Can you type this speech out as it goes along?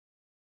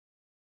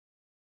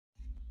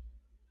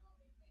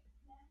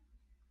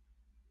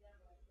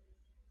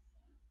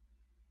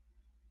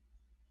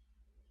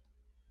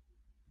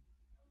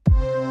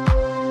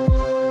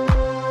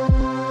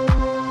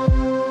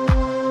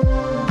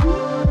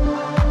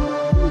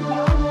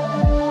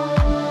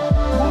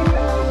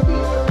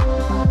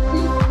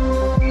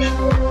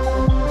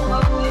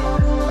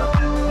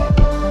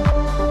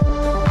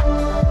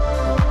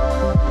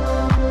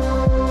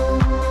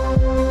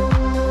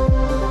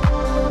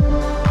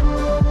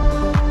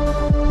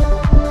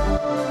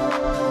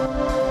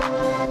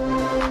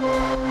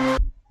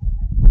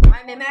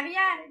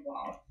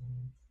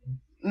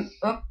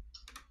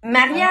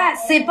Maria,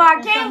 c'est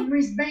Paquin. On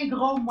s'amuse bien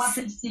gros, moi,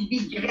 c'est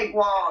Sylvie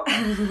Grégoire.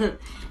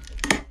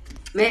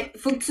 Mais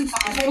faut que tu...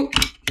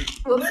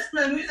 Moi, je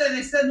m'amuse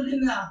avec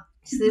Sabrina.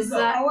 C'est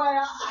ça. Ah ouais,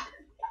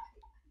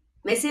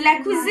 Mais c'est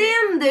la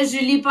cousine de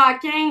Julie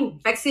Paquin.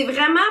 Fait que c'est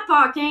vraiment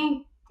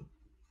Paquin.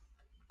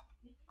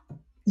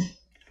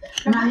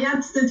 Maria,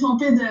 tu t'es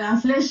trompée de la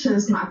flèche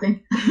ce matin.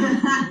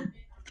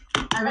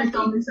 Avec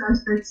ton message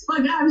texte. C'est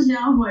pas grave, j'ai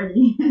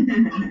envoyé.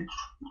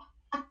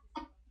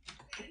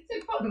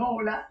 c'est pas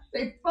drôle, hein?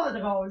 C'est pas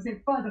drôle,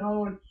 c'est pas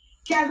drôle.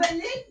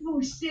 Caroline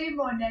Boucher,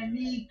 mon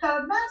amie,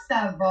 comment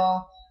ça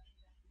va?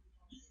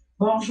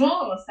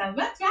 Bonjour, ça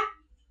va, toi?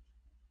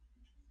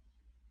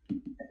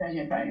 Attends,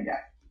 j'ai pas un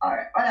gars.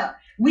 Voilà.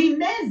 Oui,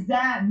 mais.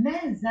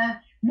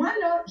 Moi,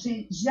 là,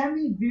 j'ai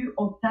jamais vu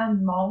autant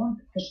de monde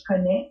que je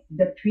connais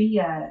depuis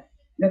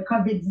le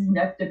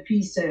COVID-19,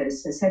 depuis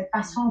cette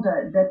façon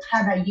de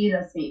travailler,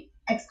 là, c'est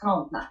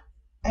extraordinaire.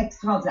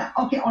 Extraordinaire.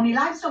 OK, on est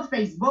live sur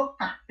Facebook,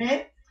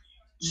 parfait.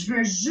 Je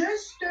veux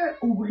juste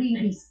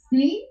ouvrir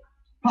ici,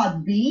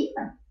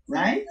 Podbean,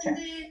 right?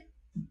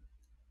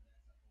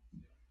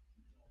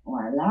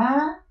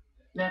 Voilà.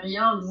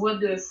 Maria, on te voit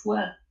 2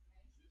 fois.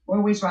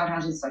 Oui, je vais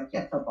arranger ça,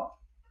 inquiète-toi pas.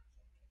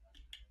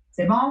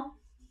 C'est bon?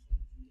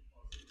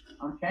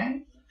 OK.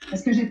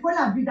 Est-ce que j'ai pas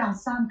la vue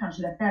d'ensemble quand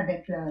je le fais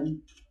avec le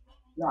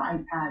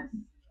iPad?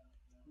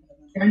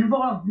 C'est un nouveau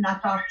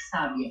ordinateur qui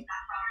s'en vient.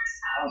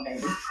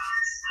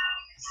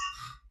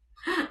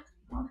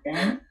 OK.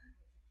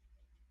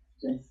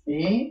 Je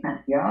sais,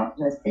 Maria,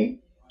 je sais.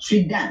 Je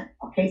suis dedans.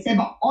 OK, c'est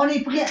bon. On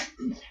est prêt.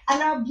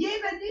 Alors,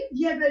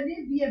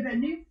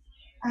 bienvenue.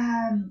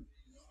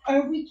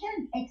 Un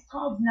week-end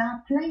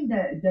extraordinaire, plein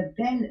de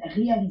belles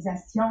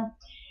réalisations.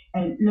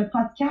 Le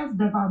podcast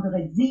de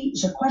vendredi,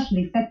 je crois que je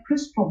l'ai fait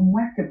plus pour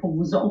moi que pour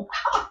vous autres.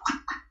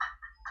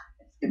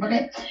 C'est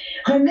vrai.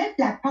 Remettre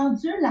la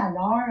pendule à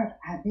l'heure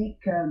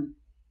avec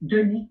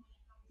donner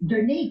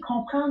et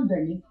comprendre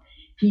donner.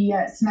 Puis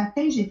ce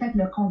matin, j'ai fait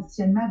le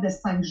conditionnement de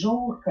 5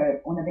 jours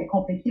qu'on avait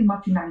complété,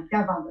 moi et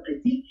Marie-Pierre,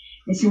 vendredi.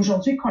 Mais c'est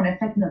aujourd'hui qu'on a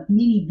fait notre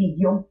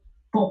mini-vidéo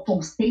pour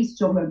poster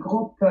sur le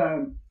groupe.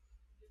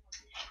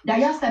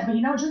 D'ailleurs,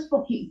 Sabrina, juste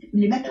pour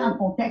les mettre en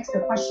contexte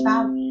de quoi je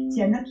parle,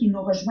 s'il y en a qui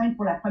nous rejoignent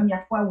pour la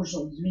première fois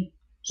aujourd'hui,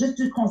 juste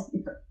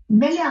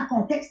mets-les en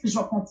contexte, puis je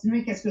vais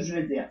continuer, qu'est-ce que je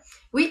veux dire.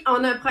 Oui,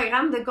 on a un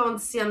programme de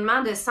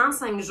conditionnement de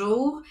 105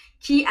 jours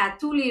qui, à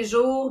tous les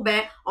jours,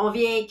 on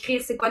vient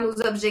écrire c'est quoi nos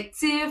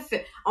objectifs,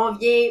 on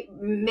vient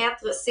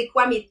mettre c'est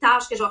quoi mes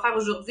tâches que je vais faire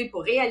aujourd'hui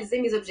pour réaliser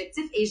mes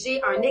objectifs et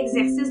j'ai un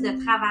exercice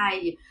de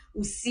travail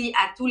aussi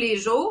à tous les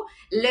jours.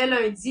 Le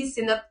lundi,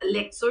 c'est notre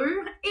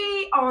lecture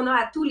et on a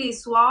à tous les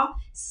soirs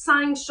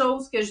 5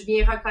 choses que je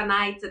viens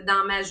reconnaître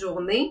dans ma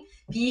journée.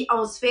 Puis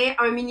on se fait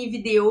un mini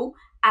vidéo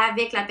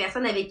avec la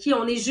personne avec qui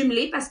on est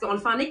jumelé parce qu'on le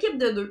fait en équipe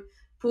de 2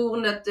 pour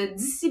notre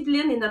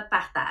discipline et notre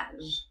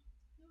partage.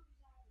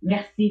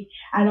 Merci.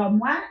 Alors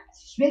moi,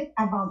 suite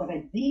à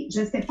vendredi,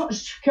 je sais pas, je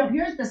suis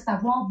curieuse de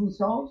savoir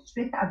vous autres,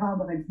 suite à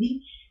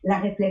vendredi, la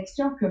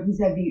réflexion que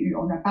vous avez eue.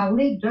 On a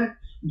parlé de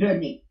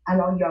donner.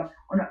 Alors,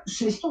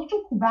 j'ai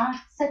surtout couvert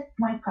 7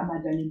 points comme à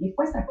donner. Des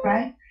fois, ça peut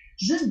être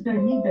juste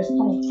donner de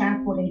son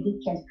temps pour aider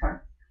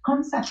quelqu'un.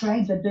 Comme ça peut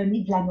être de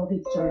donner de la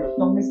nourriture.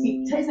 Donc, mais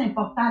c'est très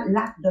important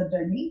l'acte de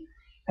donner.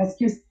 Parce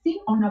que si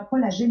on n'a pas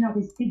la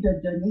générosité de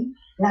donner,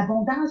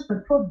 l'abondance ne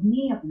peut pas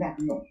venir vers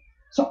nous.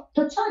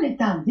 Tout ça en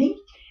étant dit,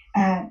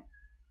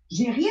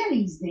 j'ai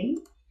réalisé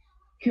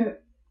que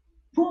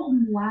pour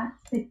moi,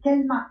 c'est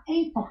tellement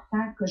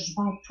important que je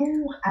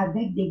m'entoure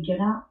avec des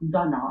grands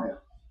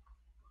donneurs.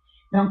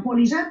 Donc, pour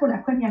les gens, pour la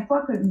première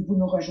fois que vous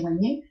nous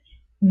rejoignez,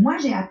 moi,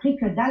 j'ai appris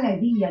que dans la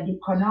vie, il y a des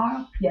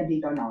preneurs puis il y a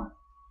des donneurs.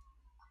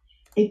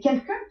 Et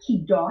quelqu'un qui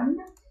donne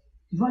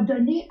va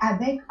donner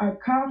avec un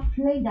cœur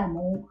plein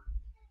d'amour.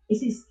 Et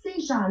c'est ces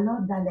gens-là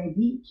dans la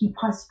vie qui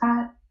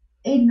prospèrent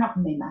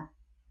énormément.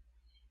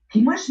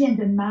 Puis moi, je viens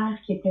d'une mère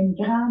qui était une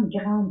grande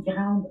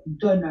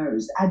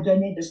donneuse. Elle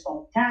donnait de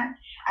son temps,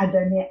 elle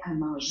donnait à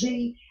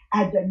manger,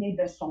 elle donnait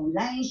de son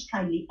linge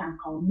quand il est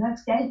encore neuf.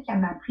 C'est elle qui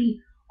m'a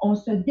appris, on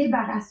se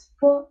débarrasse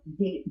pas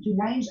du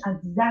linge en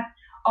disant,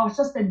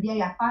 ça c'est une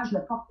vieille affaire, je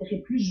le porterai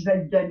plus, je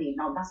vais le donner.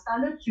 Non, dans ce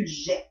temps-là, tu le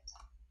jettes.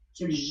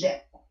 Tu le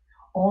jettes.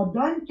 On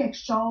donne quelque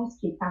chose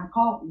qui est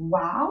encore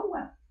wow,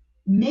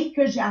 mais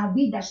que j'ai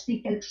envie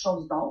d'acheter quelque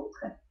chose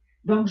d'autre.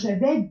 Donc, je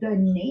vais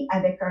donner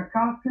avec un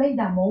cœur plein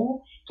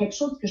d'amour, quelque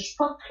chose que je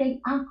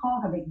porterai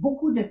encore avec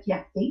beaucoup de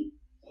fierté.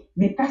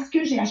 Mais parce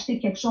que j'ai acheté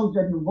quelque chose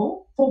de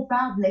nouveau, faut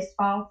faire de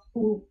l'espace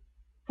pour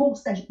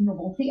cette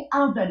nouveauté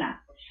en donnant.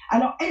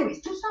 Alors,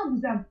 anyways, tout ça en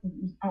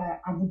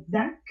vous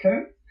disant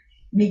que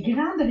mes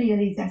grandes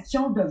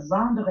réalisations de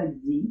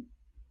vendredi,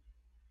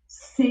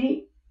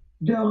 c'est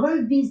de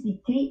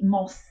revisiter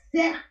mon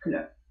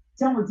cercle. Tu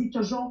sais, on dit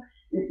toujours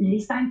les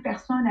 5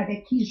 personnes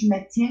avec qui je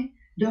me tiens,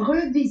 de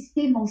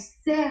revisiter mon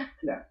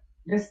cercle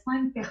de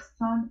 5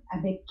 personnes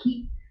avec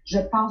qui je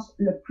passe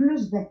le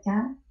plus de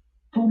temps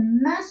pour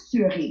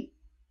m'assurer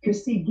que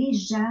c'est des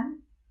gens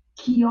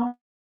qui ont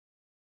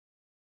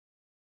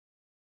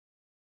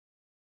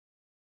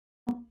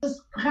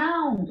juste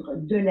prendre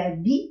de la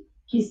vie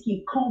qu'est-ce qui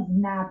est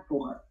convenable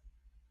pour eux.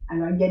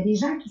 Alors, il y a des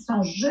gens qui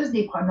sont juste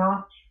des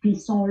preneurs, puis ils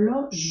sont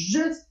là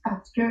juste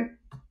parce que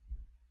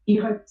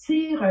ils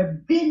retirent un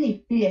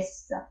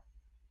bénéfice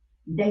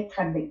d'être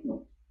avec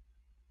nous.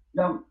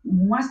 Donc,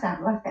 moi, ça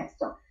refait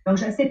ça. Donc,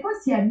 je ne sais pas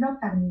s'il y en a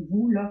parmi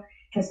vous, là,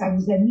 que ça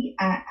vous a mis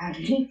à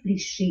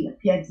réfléchir,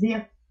 puis à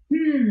dire,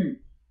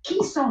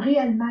 qui sont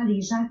réellement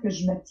les gens que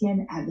je me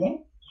tienne avec?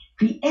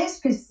 Puis,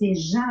 est-ce que ces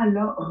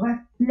gens-là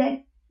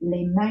reflètent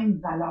les mêmes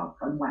valeurs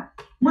que moi?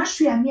 Moi, je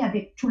suis amie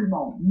avec tout le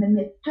monde, mais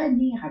me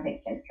tenir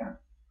avec quelqu'un,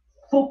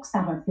 faut que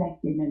ça reflète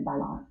les mêmes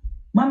valeurs.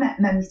 Moi,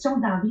 ma mission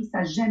dans la vie, ça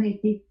n'a jamais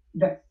été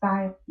de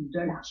faire de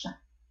l'argent.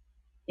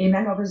 Et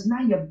malheureusement,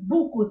 il y a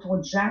beaucoup trop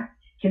de gens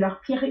que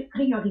leur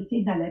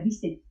priorité dans la vie,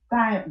 c'est de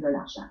faire de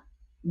l'argent.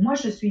 Moi,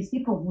 je suis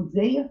ici pour vous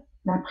dire,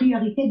 ma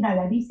priorité dans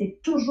la vie, c'est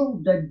toujours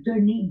de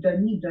donner,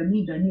 donner,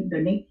 donner, donner,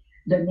 donner,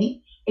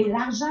 donner. Et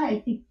l'argent a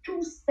été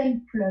tout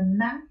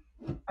simplement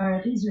un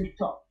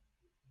résultat.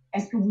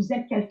 Est-ce que vous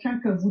êtes quelqu'un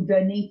que vous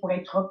donnez pour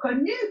être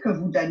reconnu que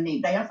vous donnez?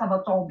 D'ailleurs, ça va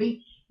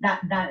tomber dans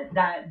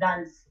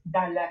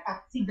la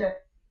partie de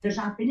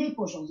Jean-Philippe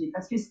aujourd'hui.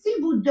 Parce que si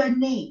vous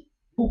donnez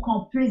pour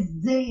qu'on puisse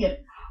dire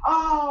 «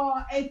 Oh,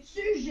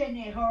 es-tu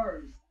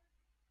généreuse? »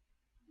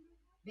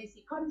 Mais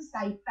c'est comme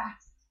ça y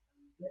passe.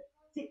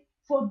 Il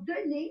faut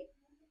donner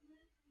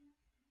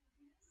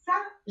sans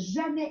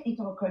jamais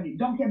être reconnu.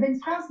 Donc, il y avait une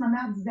phrase, ma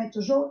mère disait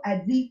toujours,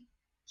 elle dit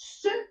 «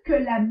 Ce que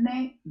la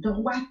main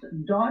droite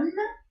donne,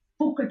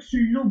 faut que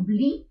tu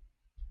l'oublies.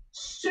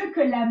 Ce que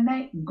la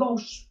main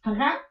gauche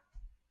prend,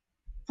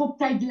 faut que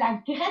tu aies de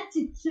la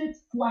gratitude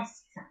fois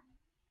 100. »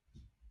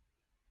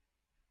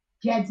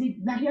 Puis elle dit,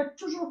 Maria,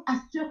 toujours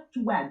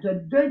assure-toi de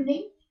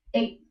donner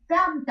et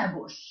ferme ta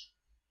bouche.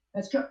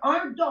 Parce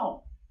qu'un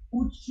don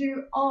où tu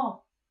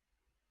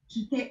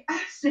t'es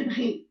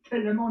assuré que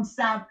le monde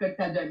sache que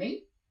tu as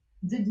donné,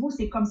 dites-vous,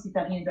 c'est comme si tu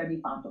n'as rien donné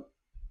pendant.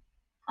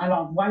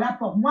 Alors, voilà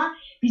pour moi.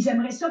 Puis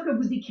j'aimerais ça que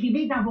vous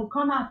écrivez dans vos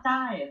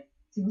commentaires,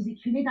 si vous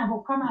écrivez dans vos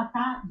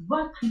commentaires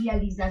votre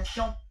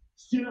réalisation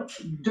sur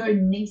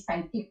donner. Ça a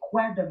été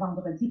quoi de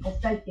vendredi pour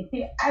celle qui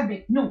était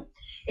avec nous?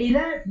 Et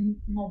là,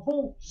 mon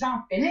beau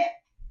Jean-Philippe,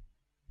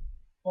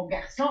 mon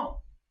garçon,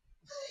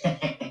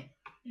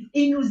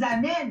 il nous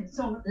amène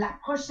sur la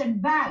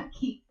prochaine vague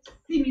qui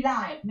est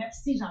similaire.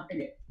 Merci,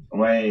 Jean-Philippe.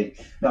 Oui,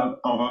 donc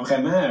on va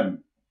vraiment,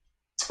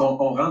 on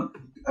rentre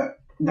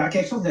dans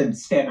quelque chose de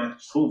différent,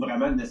 je trouve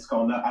vraiment, de ce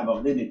qu'on a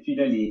abordé depuis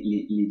là,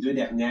 les 2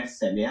 dernières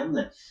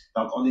semaines.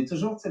 Donc, on est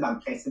toujours dans le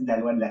principe de la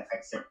loi de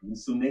l'attraction. Vous vous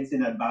souvenez, c'est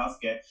notre base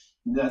que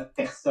notre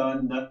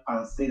personne, notre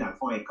pensée, dans le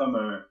fond, est comme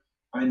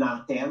un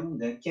antenne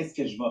de qu'est-ce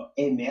que je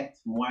vais émettre,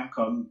 moi,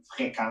 comme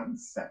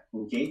fréquence.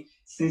 OK?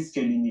 C'est ce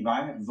que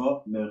l'univers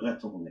va me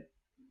retourner.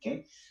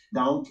 OK?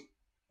 Donc,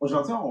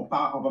 aujourd'hui, on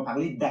va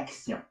parler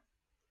d'action.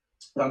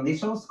 Donc, des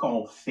choses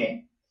qu'on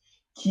fait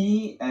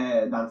qui,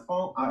 dans le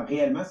fond,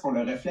 réellement sont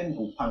le reflet de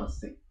vos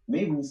pensées.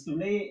 Mais vous vous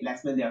souvenez, la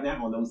semaine dernière,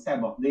 on a aussi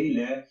abordé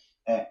le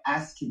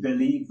ask,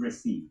 believe,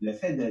 receive. Le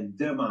fait de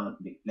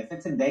demander. Le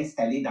fait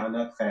d'installer dans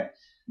notre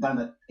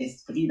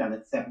esprit, dans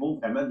notre cerveau,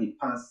 vraiment des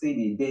pensées,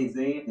 des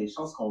désirs, des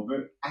choses qu'on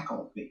veut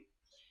accomplir.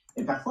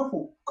 Et parfois, il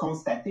faut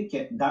constater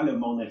que dans le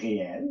monde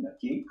réel,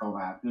 OK, qu'on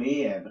va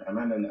appeler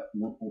vraiment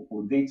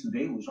au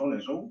day-to-day, au jour le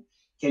jour,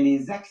 que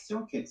les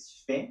actions que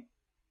tu fais,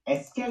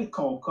 est-ce qu'elles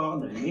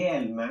concordent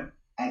réellement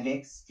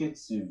avec ce que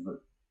tu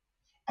veux,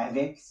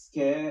 avec ce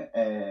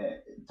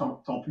que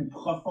ton plus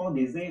profond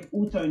désir,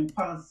 ou tu as une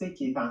pensée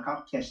qui est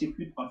encore cachée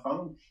plus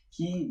profonde,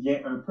 qui vient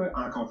un peu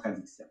en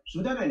contradiction. Je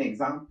vous donne un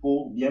exemple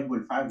pour bien vous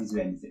le faire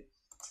visualiser.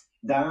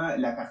 Dans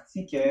la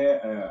partie qu'on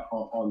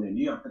a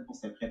lue, en fait, pour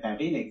se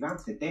préparer, l'exemple,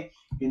 c'était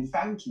une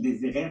femme qui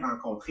désirait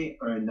rencontrer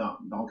un homme,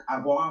 donc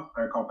avoir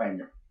un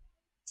compagnon.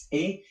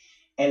 Et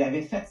elle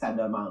avait fait sa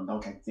demande.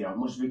 Donc, elle dit,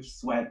 moi, je veux qu'il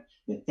soit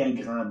de telle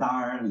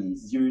grandeur,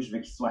 les yeux, je veux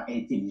qu'il soit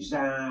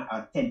intelligent,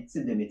 un tel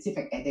type de métier.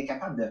 Fait qu'elle était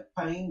capable de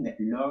peindre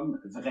l'homme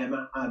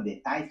vraiment en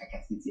détail. Fait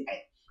qu'elle s'est dit, hey,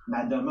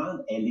 ma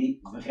demande, elle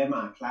est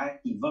vraiment claire,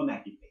 il va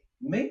m'arriver.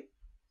 Mais,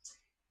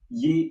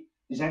 il n'est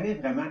jamais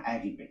vraiment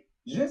arrivé.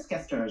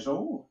 Jusqu'à ce qu'un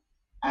jour,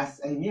 elle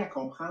s'est mise à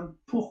comprendre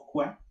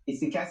pourquoi, et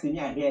c'est quand elle s'est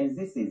mise à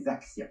réaliser ses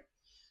actions.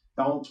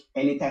 Donc,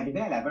 elle est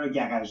arrivée, elle avait un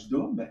garage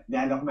double, mais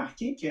elle a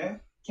remarqué que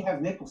quand elle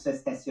venait pour se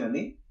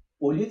stationner,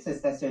 au lieu de se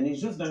stationner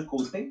juste d'un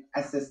côté,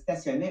 elle se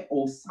stationnait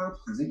au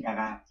centre du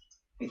garage.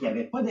 Fait qu'il n'y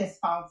avait pas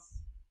d'espace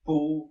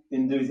pour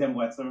une deuxième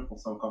voiture pour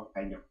son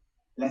compagnon.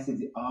 Là, elle s'est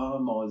dit, oh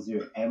mon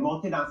Dieu. Elle est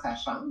montée dans sa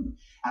chambre.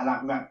 Elle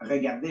a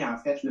regardé, en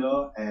fait,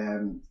 là,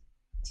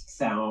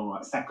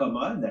 sa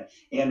commode,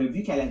 et elle a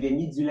vu qu'elle avait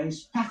mis du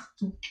linge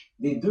partout,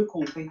 des 2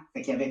 côtés.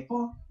 Fait qu'il n'y avait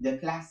pas de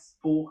place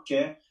pour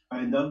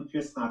qu'un homme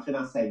puisse rentrer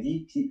dans sa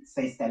vie puis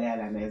s'installer à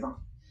la maison.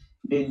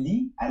 Le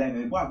lit, elle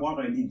avait beau avoir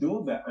un lit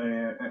double,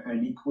 un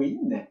lit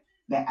queen,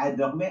 ben, elle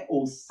dormait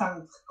au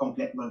centre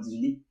complètement du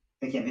lit.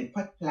 Fait qu'il n'y avait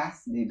pas de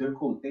place des 2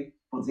 côtés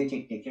pour dire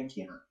qu'il y a quelqu'un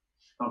qui rentre.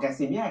 Donc, elle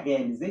s'est mise à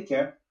réaliser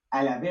qu'elle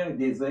avait un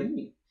désir,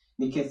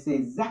 mais que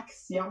ses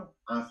actions,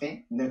 en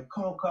fait, ne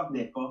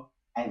concordaient pas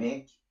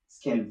avec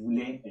ce qu'elle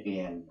voulait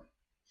réellement.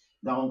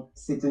 Donc,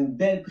 c'est une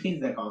belle prise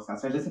de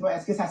conscience. Je ne sais pas,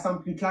 est-ce que ça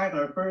semble plus clair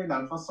un peu, dans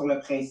le fond, sur le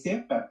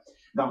principe?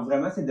 Donc,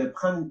 vraiment, c'est de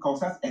prendre une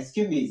conscience. Est-ce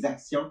que mes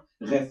actions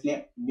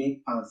reflètent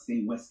mes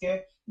pensées? Ou est-ce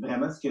que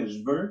vraiment ce que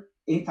je veux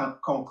est en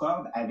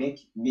concorde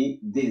avec mes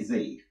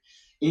désirs?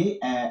 Et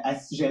à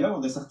ce sujet-là,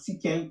 on a sorti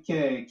quelques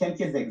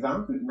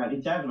exemples.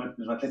 Marie-Pierre,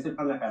 je vais te laisser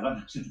prendre la parole.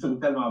 Je le trouve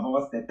tellement bon,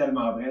 c'était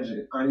tellement vrai.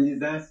 En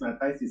lisant ce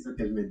matin, c'est ça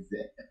que je me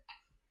disais.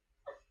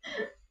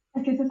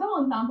 Parce que c'est ça,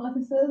 on est en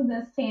processus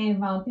de se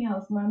réinventer en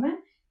ce moment.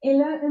 Et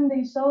là, une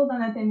des choses dans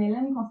notre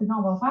MLM qu'on s'est dit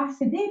on va faire,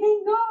 c'est des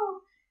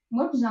bingos!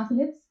 Moi puis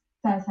Jean-Philippe,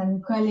 ça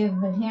nous collait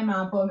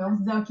vraiment pas. Mais on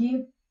se dit,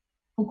 OK,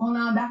 faut qu'on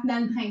embarque dans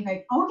le train.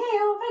 Fait OK,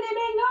 on fait des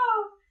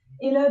bingos!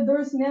 Et là,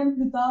 2 semaines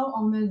plus tard,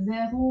 on a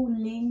 0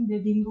 ligne de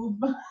bingo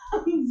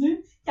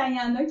vendue quand il y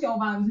en a qui ont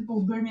vendu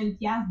pour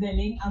 2000$ de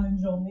ligne en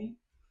une journée.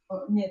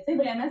 Mais tu sais,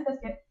 vraiment, c'est parce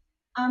que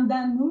en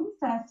dedans de nous,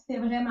 ça se fait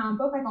vraiment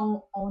pas. Fait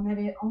qu'on on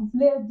voulait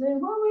dire,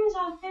 oui,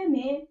 j'en fais,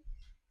 mais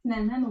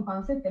finalement, nos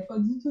pensées, c'était pas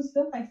du tout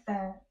ça. Fait que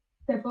ça,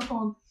 c'était pas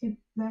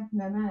concrétisant,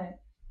 finalement,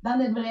 dans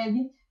notre vraie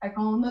vie. Fait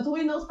qu'on a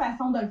trouvé une autre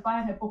façon de le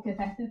faire pour que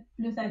ça fitte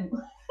plus à nous.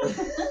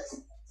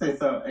 C'est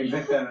ça,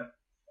 exactement.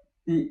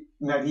 Puis,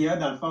 Maria,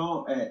 dans le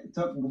fond,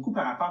 toi, beaucoup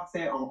par rapport, tu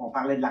sais, on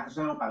parlait de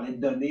l'argent, on parlait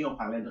de donner, on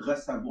parlait de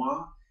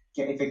recevoir,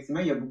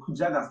 qu'effectivement, il y a beaucoup de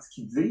gens dans ce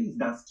qu'ils disent,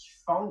 dans ce qu'ils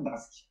font, dans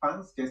ce qu'ils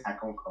pensent, que ça ne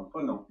concorde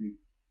pas non plus.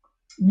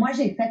 Moi,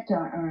 j'ai fait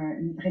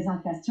une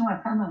présentation à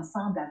Femmes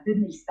Ensemble en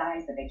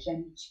 2016 avec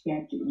Jeannie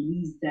Chiquette,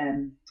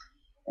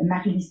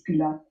 Marie-Lise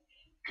Pilote.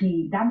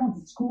 Puis, dans mon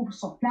discours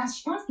sur place,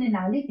 je pense que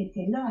Lénalé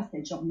était là à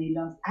cette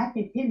journée-là.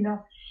 Elle était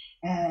là.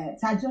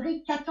 Ça a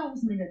duré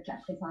 14 minutes, la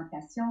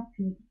présentation.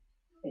 Puis,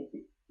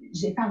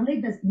 j'ai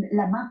parlé de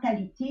la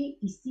mentalité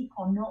ici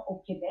qu'on a au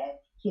Québec,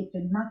 qui est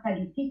une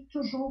mentalité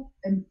toujours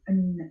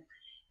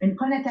une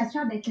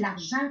connotation avec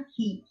l'argent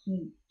qui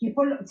est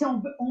pas là.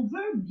 On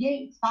veut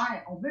bien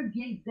faire, on veut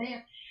bien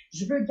dire,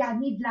 je veux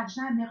gagner de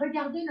l'argent, mais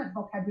regardez notre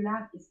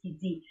vocabulaire, qu'est-ce qu'il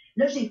dit.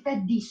 Là, j'ai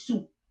fait des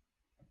sous.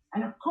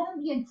 Alors,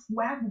 combien de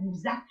fois vous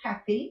vous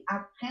attrapez en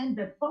train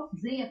de pas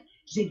dire,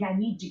 j'ai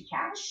gagné du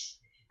cash,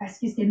 parce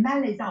que c'est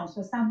malaisant, on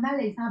se sent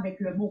malaisant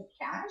avec le mot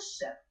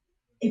cash,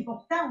 et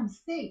pourtant, on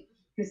sait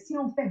que si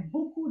on fait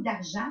beaucoup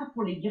d'argent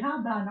pour les grands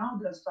donneurs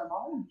de ce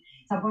monde,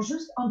 ça va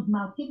juste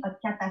augmenter notre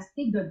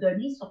capacité de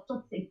donner sur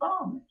toutes ses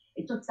formes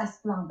et toute sa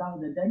splendeur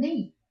de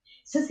donner.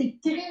 Ça, c'est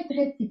très,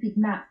 très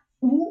typiquement.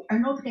 Ou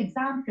un autre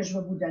exemple que je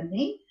vais vous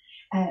donner,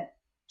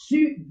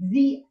 tu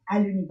dis à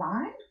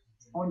l'univers,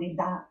 on est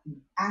dans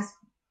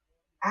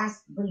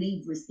Ask,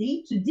 Believe,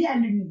 Receive, tu dis à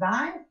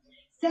l'univers,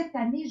 cette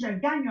année, je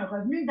gagne un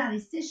revenu dans les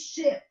 6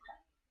 chiffres.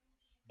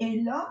 Et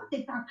là, tu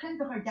es en train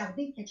de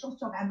regarder quelque chose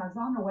sur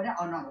Amazon ou whatever.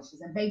 Oh non,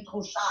 c'est bien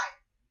trop cher.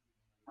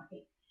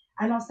 Okay.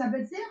 Alors, ça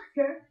veut dire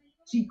que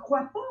tu ne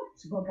crois pas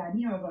que tu vas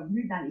gagner un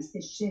revenu dans les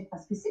 6 chiffres.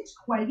 Parce que si tu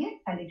croyais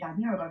que tu allais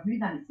gagner un revenu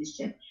dans les 6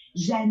 chiffres,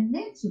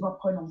 jamais tu vas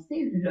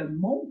prononcer le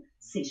mot «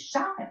 c'est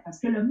cher ». Parce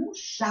que le mot «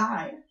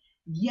 cher »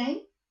 vient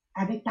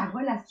avec ta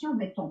relation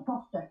avec ton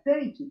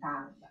portefeuille qui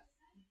parle.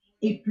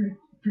 Et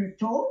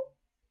plutôt,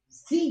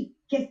 si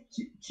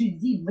tu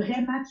dis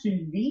vraiment tu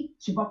le vis,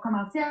 tu vas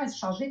commencer à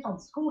changer ton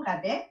discours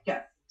avec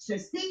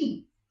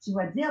ceci. Tu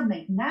vas dire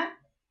maintenant,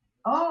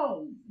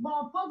 oh, bon,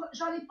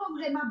 j'en ai pas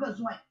vraiment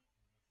besoin.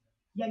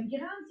 Il y a une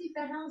grande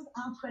différence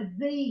entre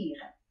dire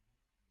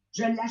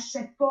je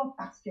l'achète pas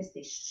parce que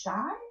c'est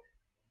cher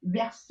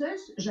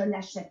versus je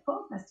l'achète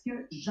pas parce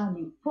que j'en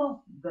ai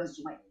pas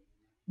besoin.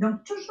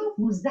 Donc, toujours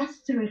vous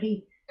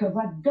assurer que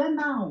votre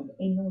demande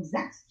et nos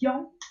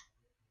actions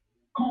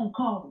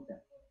concordent.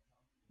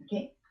 OK?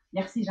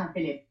 Merci,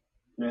 Jean-Philippe.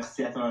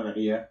 Merci à toi,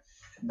 Maria.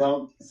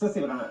 Donc, ça, c'est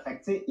vraiment, fait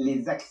que, tu sais,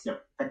 les actions.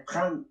 Fait que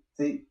prendre,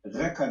 tu sais,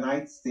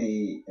 reconnaître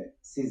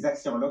ces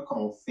actions-là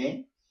qu'on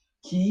fait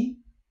qui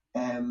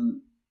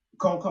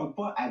concordent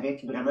pas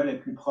avec vraiment le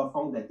plus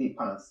profond de tes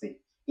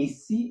pensées. Et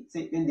si, tu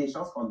sais, une des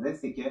choses qu'on disait,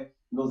 c'est que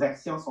nos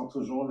actions sont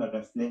toujours le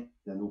reflet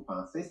de nos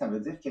pensées. Ça veut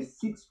dire que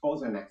si tu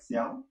poses une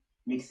action,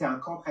 mais que c'est en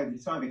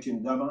contradiction avec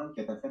une demande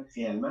que tu as faite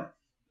réellement,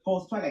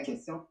 pose-toi la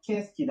question,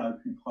 qu'est-ce qui est dans le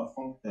plus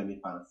profond de mes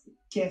pensées?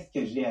 Qu'est-ce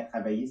que j'ai à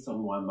travailler sur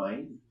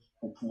moi-même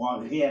pour pouvoir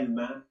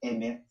réellement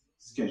émettre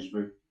ce que je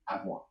veux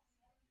avoir?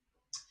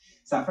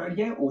 Ça fait un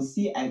lien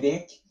aussi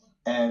avec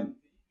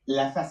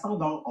la façon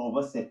dont on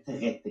va se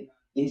traiter.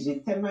 Et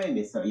j'ai tellement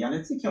aimé ça. Il y en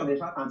a-t-il qui ont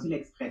déjà entendu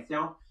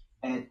l'expression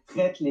 «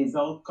 traite les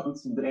autres comme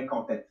tu voudrais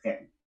qu'on te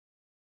traite ».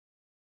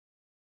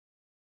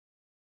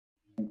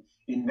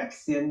 Une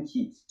maxime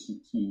qui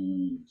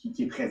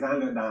est présente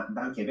là,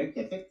 dans le Québec,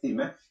 puis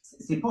effectivement,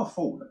 c'est pas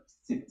faux. Là.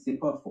 C'est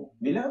pas faux.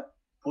 Mais là,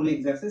 pour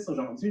l'exercice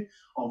aujourd'hui,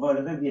 on va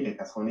le revirer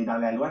parce qu'on est dans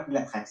la loi de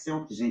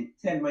l'attraction, puis j'ai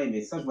tellement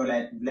aimé ça, je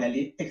vais la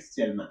lire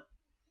textuellement.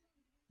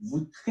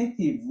 Vous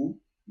traitez-vous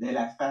de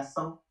la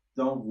façon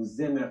dont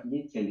vous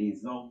aimeriez que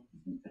les autres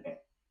vous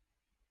traitent.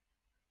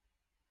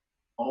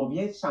 On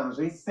vient de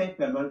changer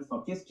simplement le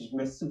focus, puis je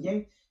me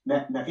souviens,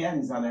 Maria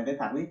nous en avait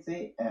parlé, tu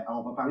sais,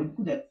 on va parler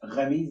beaucoup de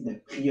remise de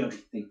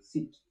priorité.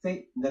 Tu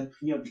sais, notre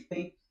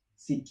priorité,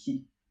 c'est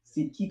qui?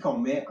 c'est qui qu'on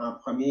met en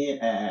premier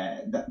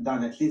dans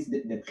notre liste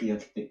de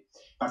priorités.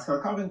 Parce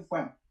qu'encore une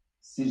fois,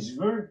 si je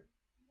veux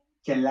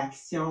que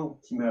l'action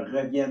qui me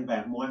revienne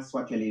vers moi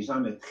soit que les gens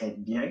me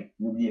traitent bien,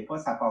 n'oubliez pas,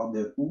 ça part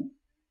de où?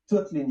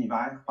 Tout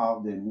l'univers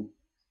part de nous.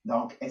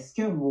 Donc, est-ce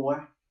que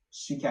moi, je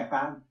suis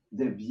capable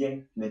de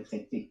bien me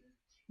traiter,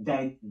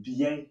 d'être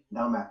bien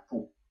dans ma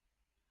peau,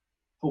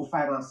 pour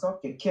faire en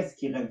sorte que qu'est-ce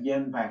qui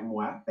revienne vers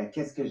moi,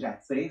 qu'est-ce que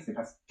j'attire, c'est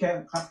parce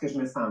que je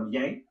me sens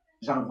bien,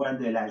 j'envoie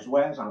de la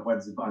joie, j'envoie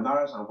du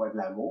bonheur, j'envoie de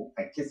l'amour.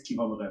 Qu'est-ce qui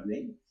va me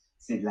revenir?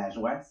 C'est de la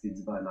joie, c'est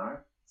du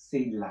bonheur,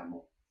 c'est de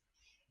l'amour.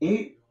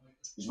 Et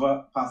je vais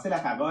passer la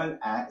parole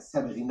à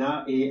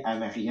Sabrina et à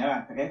Maria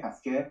après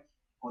parce que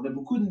on a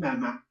beaucoup de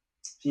mamans.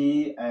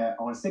 Puis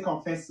on le sait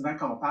qu'on fait souvent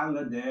quand on parle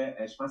là,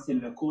 de, je pense que c'est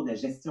le cours de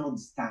gestion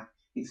du temps.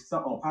 Et tout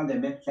ça, on parle de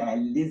mettre la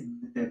liste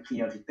de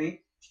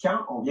priorités. Puis quand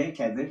on vient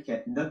qu'à dire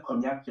que notre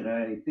première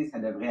priorité, ça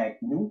devrait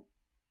être nous,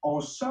 on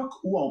choque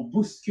ou on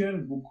bouscule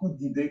beaucoup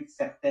d'idées de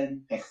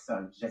certaines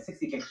personnes. Je sais que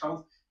c'est quelque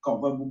chose qu'on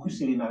voit beaucoup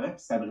chez les mamans. Puis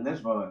Sabrina,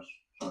 je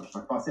vais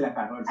te passer la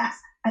parole.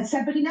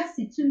 Sabrina,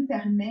 si tu me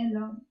permets,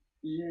 là,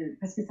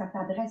 parce que ça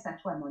t'adresse à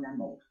toi, mon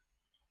amour.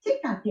 Tu sais,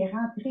 quand tu es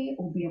rentré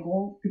au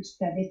bureau, puis tu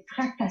t'avais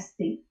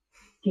fracassé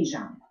tes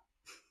jambes.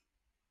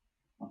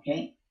 OK?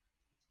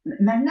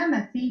 Maintenant,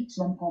 ma fille,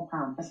 tu vas me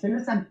comprendre, parce que là,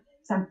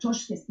 ça me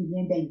touche ce qui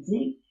vient d'être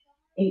dit.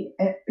 Et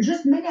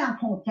juste mets-les en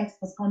contexte,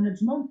 parce qu'on a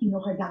du monde qui ne nous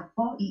regarde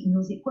pas et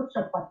nous écoute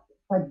sur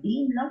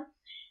Podbean, là.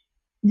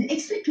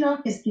 Explique-leur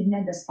ce qui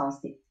venait de se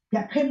passer.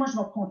 Puis après, moi, je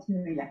vais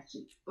continuer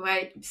là-dessus.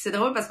 Ouais, puis c'est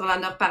drôle parce qu'on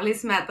en a reparlé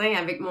ce matin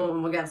avec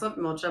mon garçon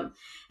et mon chum.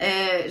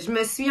 Je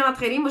me suis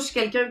entraînée. Moi, je suis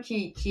quelqu'un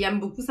qui aime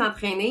beaucoup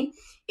s'entraîner.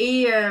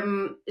 Et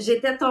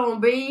j'étais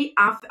tombée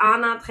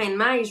en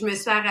entraînement et je me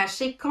suis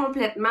arraché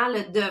complètement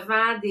le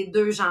devant des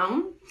 2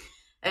 jambes.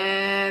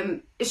 Je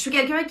suis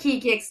quelqu'un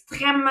qui est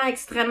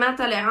extrêmement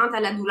tolérante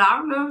à la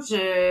douleur, là.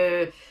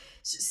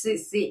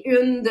 C'est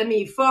une de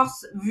mes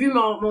forces vu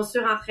mon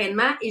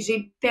surentraînement et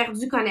j'ai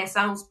perdu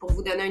connaissance pour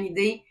vous donner une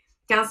idée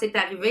quand c'est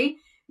arrivé,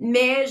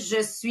 mais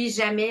je suis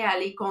jamais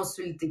allée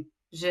consulter.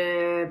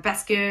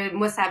 Parce que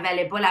moi, ça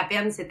valait pas la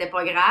peine, c'était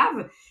pas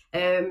grave.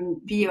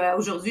 Puis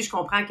aujourd'hui, je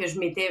comprends que je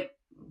m'étais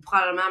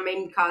probablement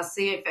même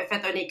cassé,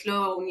 fait un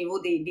éclat au niveau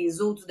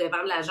des os du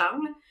devant de la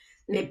jambe.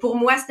 Mais pour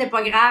moi, c'était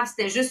pas grave,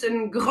 c'était juste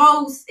une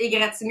grosse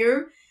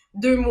égratignure,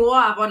 2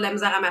 mois à avoir de la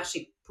misère à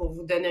marcher, pour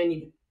vous donner une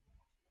idée.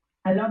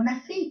 Alors, ma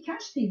fille, quand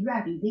je t'ai vu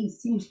arriver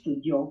ici au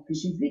studio, puis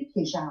j'ai vu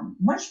tes jambes,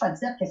 moi, je vais te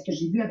dire qu'est-ce que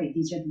j'ai vu avec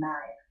des yeux de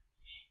mère.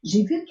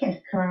 J'ai vu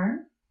quelqu'un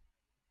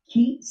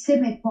qui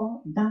s'aimait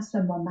pas dans ce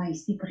moment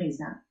ici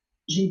présent.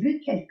 J'ai vu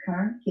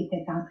quelqu'un qui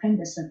était en train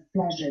de se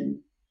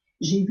flageller.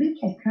 J'ai vu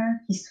quelqu'un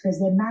qui se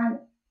faisait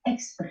mal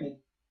exprès.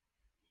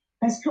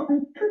 Parce qu'on ne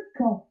peut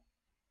pas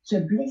se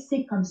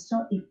blesser comme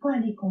ça et pas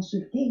aller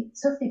consulter.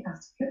 Ça, c'est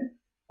parce que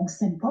on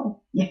s'aime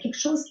pas. Il y a quelque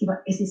chose qui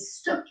va, et c'est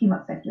ça qui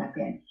m'a fait la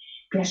peine.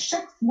 Puis à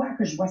chaque fois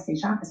que je vois ces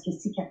gens, parce que c'est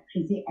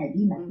cicatrisé à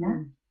vie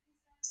maintenant,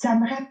 ça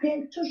me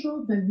rappelle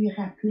toujours de lui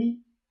rappeler,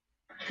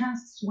 prends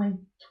soin de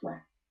toi.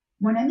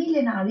 Mon amie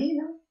Lénalé,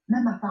 là,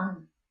 même affaire.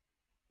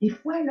 Des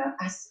fois, là,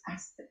 à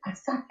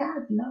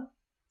saccade, là,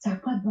 ça n'a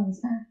pas de bon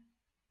sens.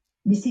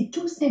 Mais c'est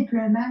tout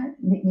simplement,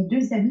 mes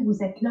 2 amis,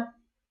 vous êtes là,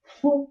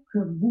 faut que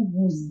vous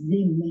vous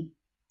aimez.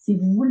 Si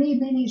vous voulez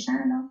aimer les gens,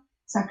 là,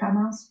 ça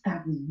commence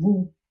par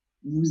vous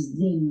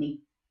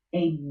aimer.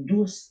 Être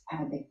douce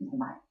avec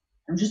vous-même.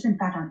 Donc, juste une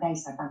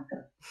parenthèse avant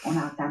qu'on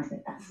entende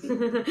cette partie.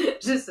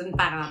 Juste une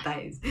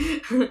parenthèse.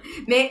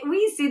 Mais oui,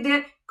 c'est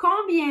de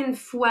combien de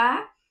fois,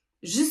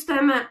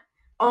 justement,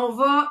 on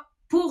va,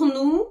 pour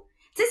nous,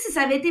 tu sais, si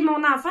ça avait été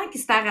mon enfant qui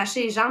s'était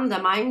arraché les jambes de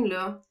même,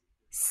 là,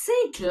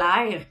 c'est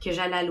clair que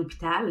j'allais à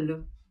l'hôpital, là.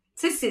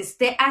 Tu sais,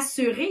 c'était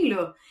assuré,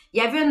 là.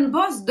 Il y avait une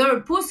bosse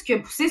d'1 pouce qui a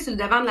poussé sur le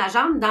devant de la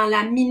jambe dans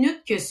la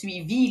minute qui a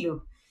suivi, là.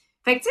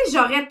 Fait que, tu sais,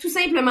 j'aurais tout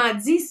simplement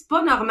dit, c'est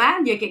pas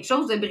normal, il y a quelque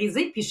chose de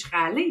brisé, puis je serais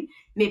allée.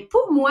 Mais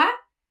pour moi,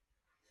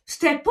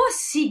 c'était pas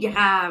si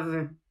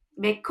grave.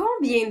 Mais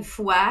combien de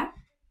fois,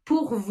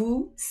 pour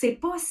vous, c'est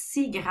pas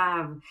si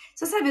grave?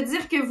 Ça veut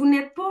dire que vous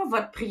n'êtes pas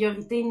votre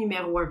priorité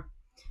numéro 1.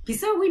 Puis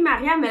ça, oui,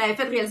 Marianne me l'avait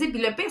fait réaliser.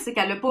 Puis le pire, c'est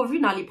qu'elle l'a pas vu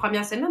dans les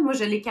premières semaines. Moi,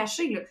 je l'ai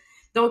caché, là.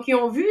 Donc, ils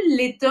ont vu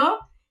l'état.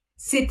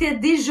 C'était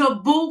déjà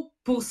beau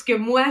pour ce que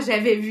moi,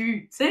 j'avais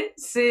vu. Tu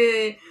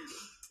sais,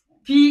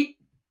 Puis,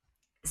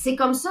 c'est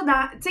comme ça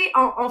tu sais,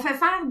 on fait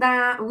faire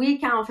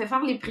quand on fait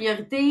faire les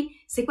priorités,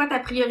 c'est quoi ta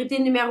priorité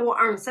numéro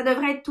 1? Ça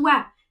devrait être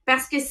toi.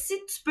 Parce que si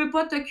tu peux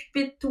pas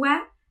t'occuper de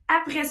toi,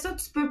 après ça,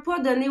 tu peux pas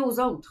donner aux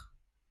autres.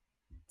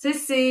 Tu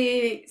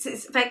sais,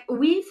 fait que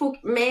oui,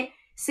 mais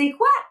c'est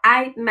quoi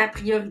être ma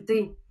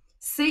priorité?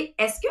 C'est,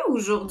 est-ce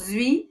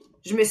qu'aujourd'hui,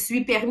 je me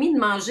suis permis de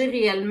manger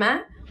réellement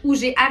ou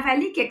j'ai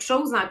avalé quelque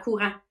chose en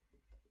courant?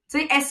 Tu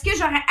sais, est-ce que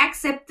j'aurais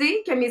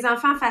accepté que mes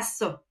enfants fassent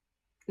ça?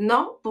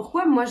 Non.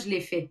 Pourquoi moi, je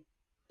l'ai fait?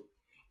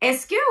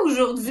 Est-ce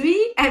qu'aujourd'hui,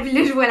 là,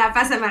 je vois la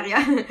face à Maria.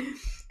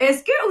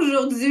 Est-ce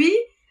qu'aujourd'hui,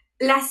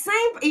 la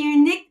simple et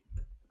unique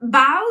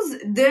base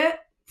de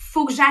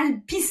faut que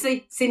j'aille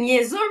pisser, c'est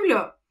niaiseux,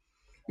 là.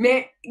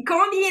 Mais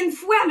combien de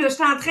fois, là, je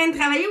suis en train de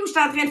travailler ou je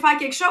suis en train de faire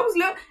quelque chose,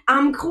 là,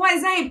 en me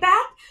croisant les pattes,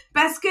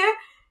 parce que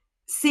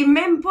c'est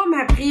même pas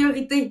ma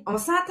priorité. On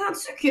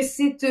s'entend-tu que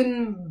c'est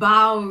une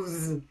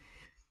base?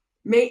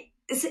 Mais,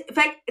 fait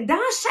que dans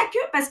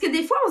chacun, parce que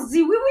des fois, on se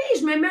dit, oui,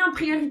 je me mets en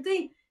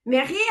priorité.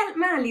 Mais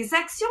réellement, les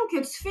actions que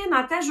tu fais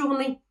dans ta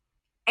journée,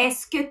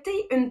 est-ce que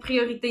t'es une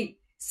priorité?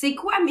 C'est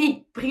quoi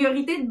mes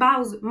priorités de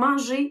base?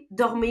 Manger,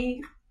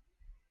 dormir.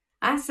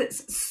 Hein?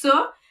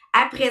 Ça,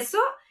 après ça,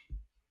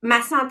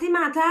 ma santé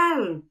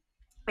mentale.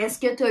 Est-ce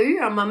que tu as eu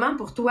un moment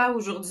pour toi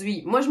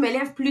aujourd'hui? Moi, je me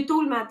lève plus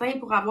tôt le matin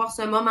pour avoir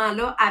ce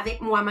moment-là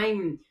avec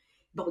moi-même.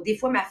 Bon, des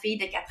fois, ma fille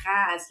de 4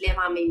 ans, elle se lève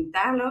en même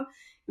temps, là.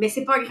 Mais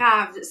c'est pas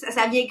grave.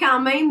 Ça vient quand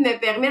même me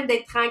permettre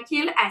d'être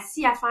tranquille,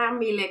 assis à faire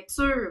mes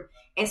lectures.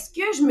 Est-ce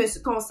que je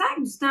me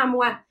consacre du temps à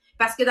moi?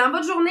 Parce que dans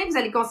votre journée, vous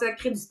allez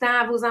consacrer du temps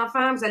à vos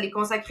enfants, vous allez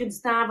consacrer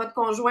du temps à votre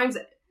conjoint.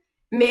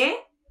 Mais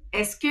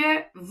est-ce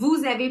que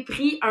vous avez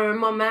pris un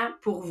moment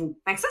pour vous?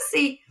 Fait que ça,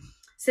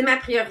 c'est ma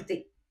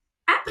priorité.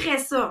 Après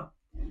ça,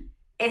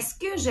 est-ce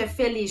que je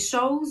fais les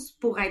choses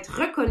pour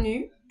être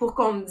reconnue, pour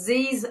qu'on me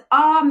dise «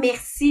 Ah,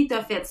 merci,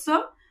 t'as fait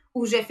ça »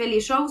 ou je fais les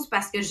choses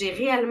parce que j'ai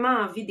réellement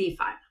envie de les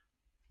faire?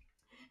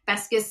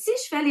 Parce que si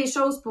je fais les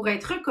choses pour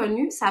être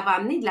reconnue, ça va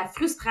amener de la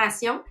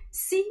frustration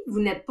si vous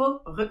n'êtes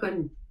pas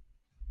reconnu.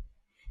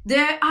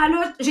 Ah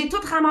là, j'ai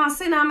tout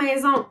ramassé dans la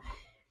maison,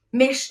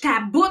 mais je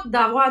t'aboute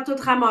d'avoir tout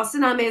ramassé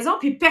dans la maison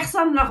puis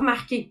personne ne l'a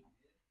remarqué.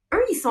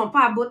 Eux, ils sont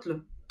pas à bout, là.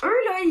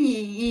 Eux, là,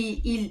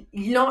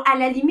 ils l'ont à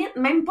la limite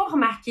même pas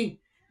remarqué.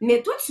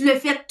 Mais toi, tu le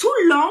fais tout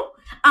le long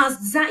en se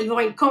disant, ils vont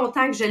être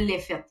contents que je l'ai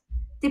fait.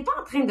 T'es pas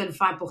en train de le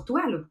faire pour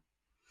toi, là.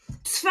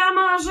 Tu fais à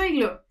manger,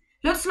 là.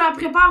 Là, tu leur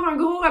prépares un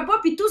gros repas,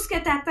 puis tout ce que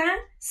t'attends,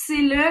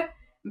 c'est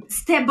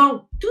c'était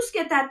bon. Tout ce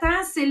que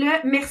t'attends, c'est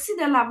merci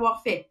de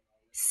l'avoir fait.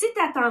 Si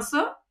t'attends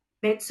ça,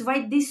 ben, tu vas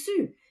être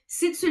déçu.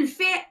 Si tu le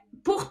fais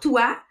pour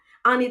toi,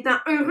 en étant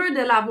heureux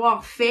de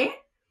l'avoir fait,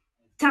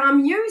 tant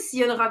mieux s'il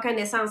y a une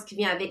reconnaissance qui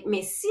vient avec.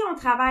 Mais si on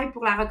travaille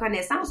pour la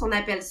reconnaissance, on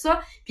appelle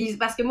ça, puis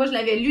parce que moi, je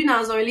l'avais lu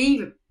dans un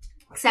livre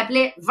qui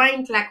s'appelait «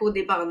 Vaincre la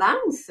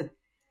codépendance »,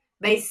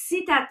 ben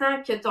si tu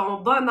attends que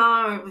ton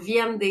bonheur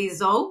vienne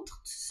des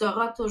autres, tu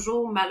seras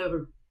toujours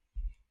malheureux.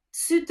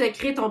 Tu te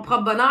crées ton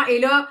propre bonheur. Et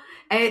là,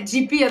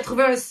 JP a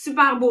trouvé un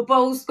super beau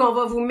post qu'on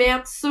va vous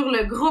mettre sur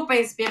le groupe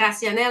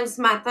inspirationnel ce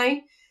matin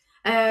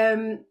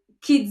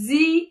qui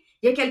dit,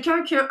 il y a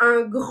quelqu'un qui a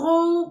un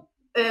gros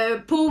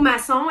pot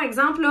maçon,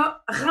 exemple,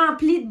 là,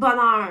 rempli de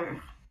bonheur.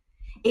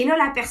 Et là,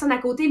 la personne à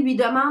côté lui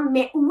demande,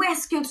 mais où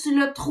est-ce que tu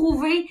l'as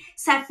trouvé?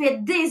 Ça fait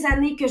des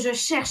années que je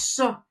cherche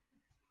ça.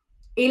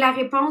 Et la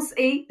réponse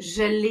est,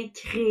 je l'ai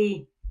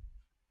créé.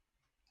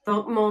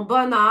 Donc, mon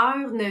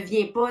bonheur ne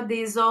vient pas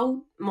des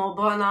autres, mon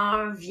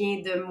bonheur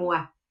vient de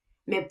moi.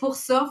 Mais pour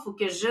ça, il faut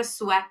que je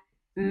sois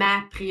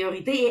ma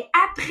priorité. Et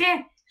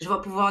après, je vais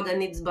pouvoir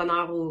donner du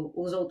bonheur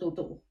aux autres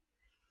autour.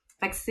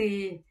 Fait que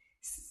c'est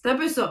un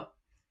peu ça.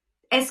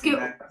 Est-ce que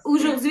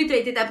aujourd'hui, tu as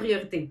été ta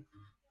priorité?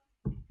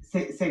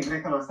 C'est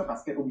exactement ça,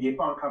 parce que n'oubliez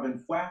pas encore une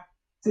fois,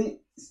 tu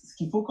sais, ce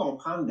qu'il faut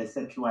comprendre de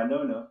cette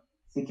loi-là, là,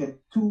 c'est que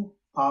tout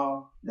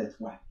part de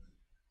toi.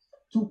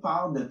 Tout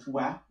part de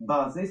toi,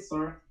 basé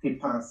sur tes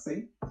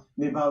pensées,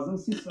 mais basé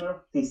aussi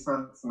sur tes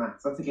sentiments.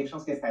 Ça, c'est quelque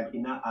chose que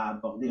Sabrina a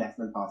abordé la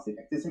semaine passée.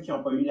 Fait que ceux qui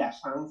n'ont pas eu la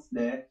chance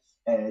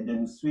de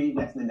nous suivre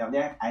la semaine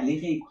dernière, allez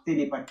réécouter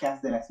les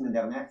podcasts de la semaine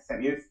dernière.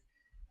 Sérieux,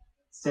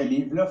 ce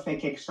livre-là fait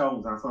quelque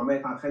chose. En ce moment, on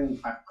est en train de nous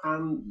faire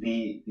prendre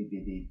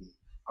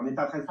on est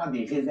en train de faire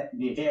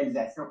des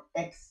réalisations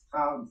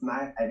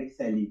extraordinaires avec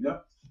ce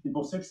livre-là. Et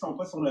pour ceux qui ne sont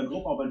pas sur le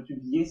groupe, on va le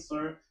publier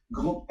sur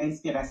Groupe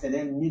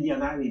inspirationnel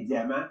Millionnaire les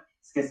Diamants.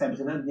 Ce que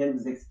Sabrina vient de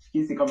vous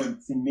expliquer, c'est comme un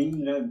petit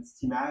meme, là, une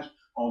petite image.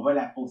 On va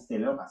la poster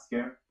là parce que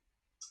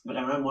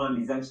vraiment, moi, en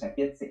lisant le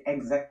chapitre, c'est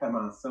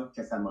exactement ça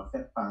que ça m'a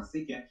fait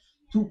penser, que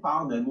tout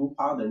part de nous,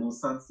 part de nos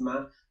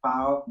sentiments,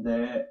 part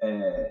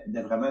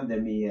vraiment de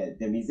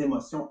mes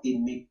émotions et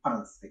de mes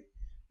pensées.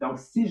 Donc,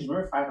 si je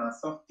veux faire en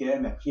sorte que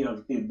ma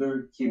priorité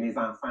 2, qui est mes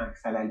enfants, que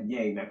ça aille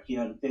bien, ma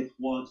priorité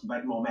 3, qui va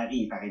être mon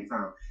mari, par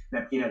exemple,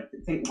 ma priorité,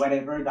 tu sais,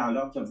 whatever dans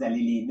l'ordre que vous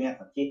allez les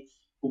mettre, OK?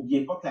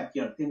 N'oubliez pas que la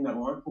priorité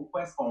numéro 1,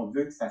 pourquoi est-ce qu'on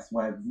veut que ça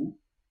soit vous,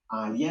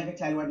 en lien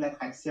avec la loi de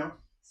l'attraction,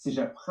 si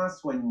je prends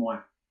soin de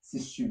moi, si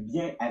je suis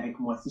bien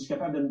avec moi, si je suis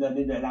capable de me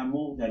donner de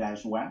l'amour, de la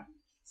joie,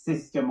 c'est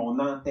ce que mon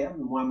antenne,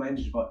 moi-même,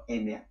 je vais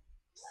émettre.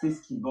 C'est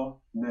ce qui va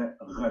me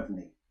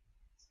revenir.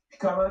 Puis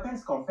comment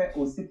est-ce qu'on fait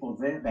aussi pour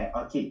dire, ben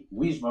OK,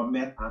 oui, je vais me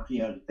mettre en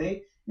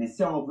priorité, mais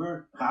si on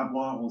veut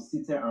avoir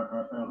aussi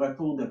un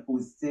retour de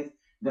positif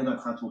de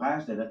notre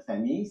entourage, de notre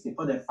famille, c'est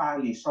pas de faire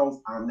les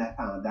choses en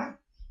attendant,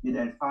 mais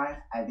de le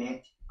faire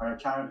avec un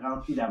cœur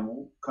rempli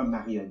d'amour, comme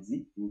Marie a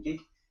dit. Okay?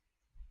 Tu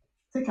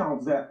sais, quand on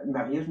disait,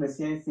 Maria, je me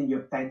souviens, il y a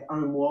peut-être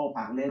un mois, on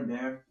parlait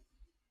de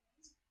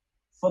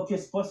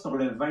focus pas sur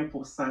le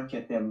 20% que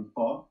tu n'aimes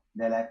pas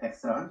de la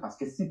personne, parce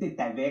que si tu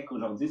es avec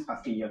aujourd'hui, c'est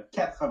parce qu'il y a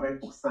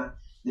 80%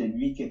 de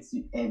lui que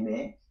tu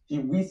aimais. Puis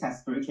oui, ça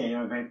se peut qu'il y ait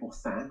un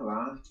 20%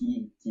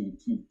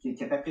 que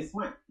tu apprécies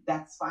moins.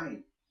 That's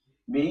fine.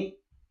 Mais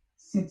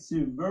si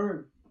tu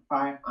veux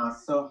faire en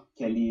sorte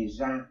que les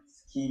gens,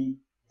 ce qui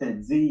te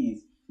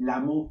disent,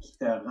 l'amour qui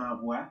te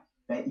renvoie,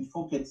 ben, il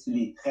faut que tu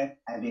les traites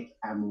avec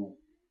amour.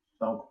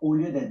 Donc, au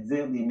lieu de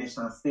dire des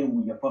méchancetés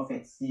où il n'a pas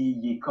fait ci,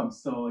 il est comme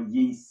ça, il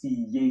est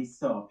ici, il est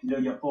ça, puis là,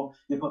 il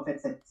n'a pas fait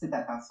cette petite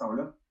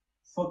attention-là,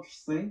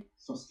 focussez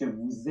sur ce que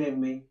vous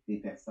aimez des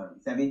personnes.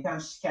 Vous avez été en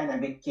chicane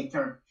avec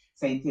quelqu'un,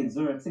 ça a été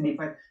dur, tu sais, des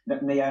fois,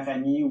 notre meilleur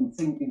ami ou,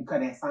 tu sais, une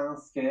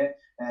connaissance que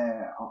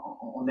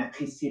on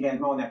apprécie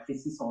réellement, on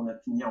apprécie son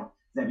opinion.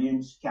 Vous avez eu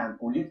une chicane.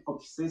 Au lieu de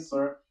focuser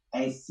sur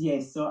ci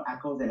et ça à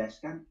cause de la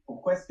chicane,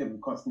 pourquoi est-ce que vous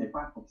ne continuez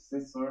pas à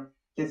focuser sur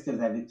qu'est-ce que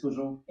vous avez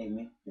toujours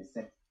aimé de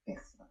cette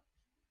personne?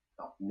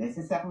 Donc,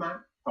 nécessairement,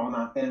 ton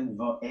antenne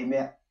va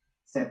émettre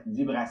cette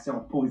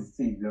vibration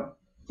positive-là.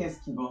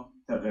 Qu'est-ce qui va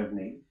te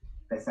revenir?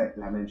 Ben, c'est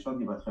la même chose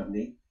qui va te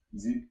revenir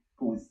du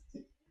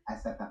positif, à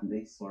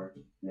s'attarder sur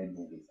le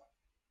bien des autres.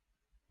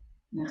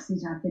 Merci,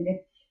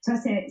 Jean-Philippe. Ça,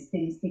 c'est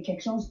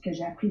quelque chose que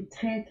j'ai appris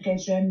très, très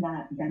jeune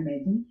dans ma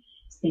vie.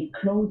 C'était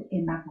Claude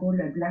et Margot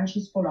Leblanc,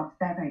 juste pour leur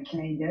faire un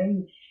clin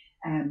d'œil,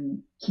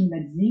 qui me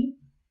dit,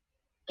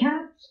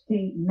 quand tu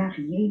t'es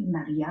mariée,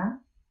 Maria,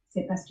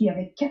 c'est parce qu'il y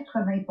avait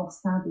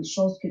 80% des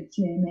choses que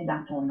tu aimais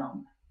dans ton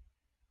homme.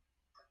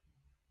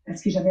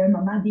 Parce que j'avais un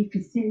moment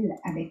difficile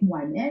avec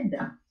Mohamed,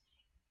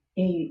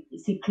 et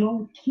c'est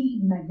Claude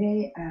qui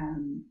m'avait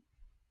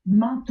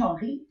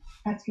mentoré,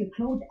 parce que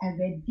Claude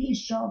avait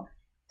déjà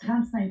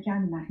 35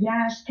 ans de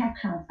mariage,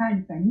 4 enfants,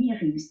 une famille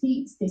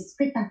réussie. C'était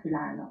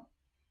spectaculaire, là.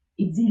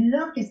 Il dit,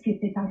 là, qu'est-ce que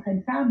tu es en train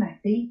de faire, ma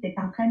fille? Tu es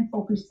en train de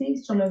focuser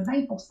sur le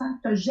 20% que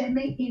tu n'as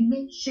jamais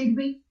aimé chez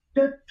lui,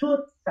 de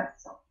toute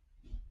façon.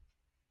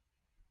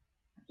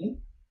 OK?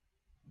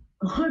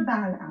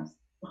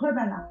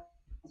 Rebalance-toi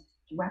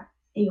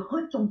et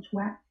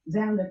retourne-toi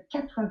vers le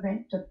 80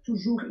 que tu as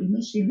toujours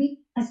aimé chez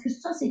lui, parce que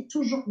ça, c'est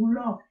toujours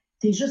là.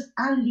 Tu es juste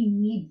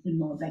aligné du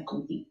mauvais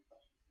côté.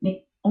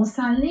 Mais on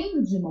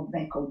s'enligne du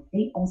mauvais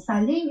côté, on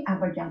s'enligne à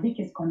regarder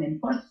qu'est-ce qu'on n'aime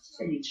pas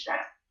chez les gens.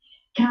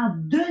 Quand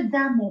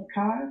dedans mon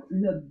cœur,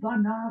 le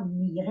bonheur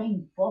n'y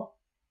règne pas.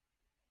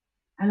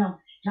 Alors,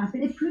 j'en fais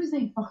les plus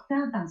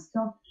importants dans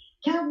ça.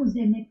 Quand vous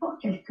aimez pas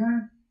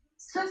quelqu'un,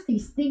 ça, c'est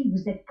signe que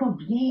vous n'êtes pas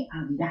bien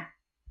en dedans.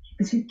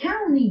 Parce que quand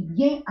on est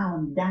bien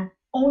en dedans,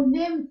 on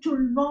aime tout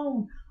le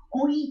monde.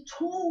 On y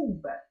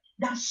trouve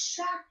dans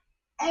chaque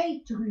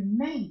être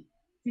humain.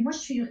 Et moi,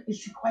 je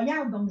suis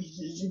croyante, donc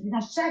je dis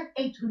dans chaque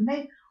être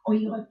humain, on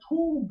y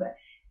retrouve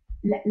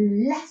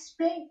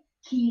l'aspect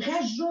qui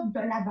rajoute de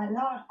la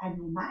valeur à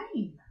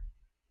nous-mêmes.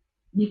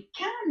 Mais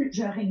quand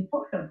je règne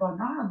pas le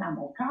bonheur dans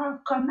mon cœur,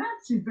 comment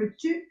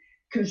veux-tu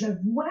que je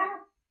vois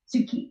ce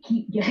qui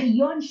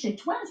rayonne chez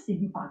toi,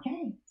 Sylvie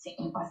Paquin? C'est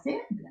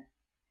impossible.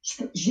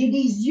 J'ai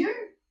les yeux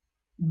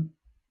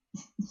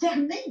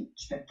fermés.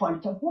 Je peux pas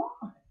le te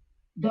voir.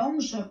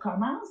 Donc, je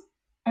commence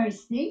un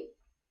signe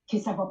que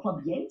ça va pas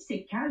bien,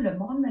 c'est quand le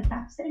monde me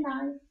tape ses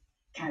nerfs.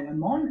 Quand le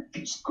monde,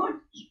 écoute,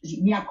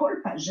 je m'y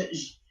accole pas.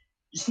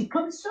 C'est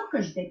comme ça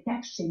que je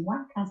détecte chez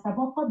moi quand ça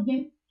va pas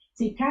bien.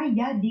 C'est quand il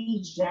y a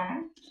des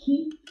gens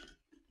qui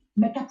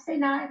me tapent ses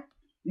nerfs.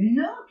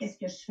 Là, qu'est-ce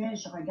que je fais?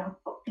 Je regarde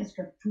pas qu'est-ce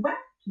que toi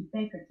qui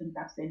fait que tu me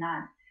tapes ses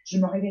nerfs. Je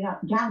me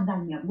regarde dans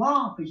le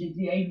miroir, puis j'ai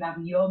dit, hey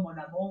Maria, mon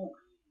amour,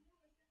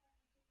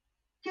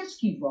 qu'est-ce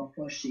qui va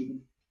pas chez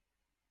nous?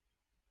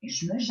 Et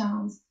je me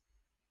jase.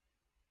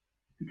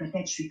 Puis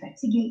peut-être je suis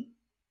fatiguée.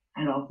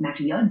 Alors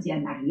Maria dit à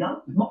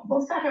Maria, bon,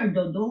 va faire un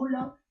dodo,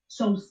 là,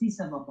 ça aussi,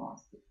 ça va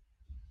passer.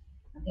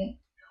 Okay?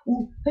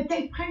 Ou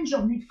peut-être prends une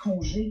journée de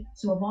congé,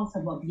 tu vas voir,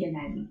 ça va bien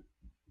aller.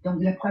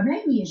 Donc le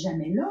problème, il est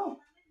jamais là.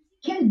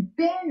 Quelle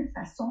belle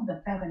façon de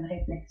faire une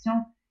réflexion,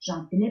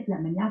 Jean-Philippe, la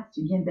manière que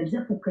tu viens de le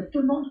dire, pour que tout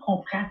le monde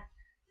comprenne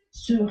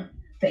sur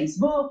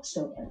Facebook,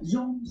 sur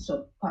Zoom,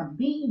 sur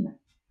Podbean,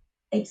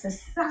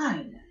 exercise.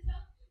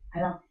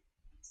 Alors,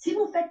 si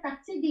vous faites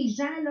partie des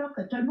gens, là,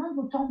 que tout le monde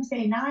vous tombe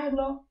ses nerfs,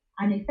 là,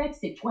 en effet,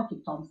 c'est toi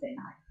qui tombe ses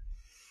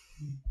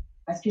nerfs.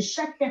 Parce que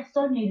chaque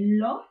personne est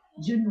là,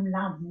 Dieu nous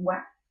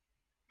l'envoie,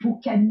 pour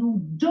qu'elle nous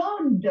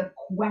donne de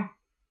quoi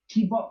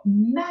qui va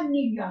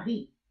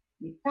m'améliorer.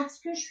 Mais parce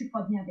que je suis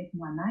pas bien avec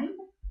moi-même,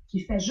 qui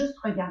fait juste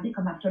regarder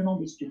comment tout le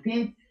monde est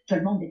stupide, tout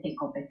le monde est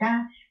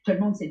incompétent, tout le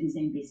monde c'est des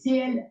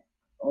imbéciles.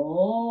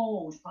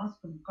 Oh, je pense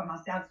que vous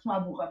commencez soit à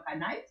vous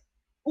reconnaître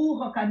ou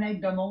reconnaître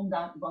le monde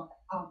dans votre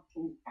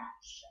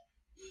entourage.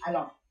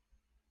 Alors,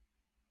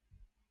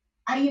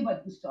 ayez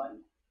votre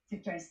boussole.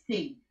 C'est un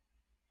signe.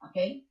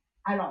 OK?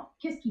 Alors,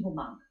 qu'est-ce qui vous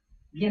manque?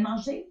 Bien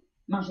manger?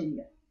 Mangez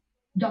mieux.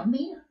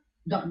 Dormir?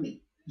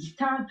 Dormez. Du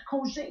temps de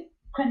congé?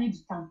 Prenez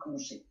du temps de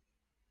congé.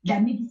 De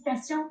la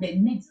méditation?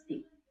 Ben,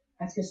 méditez.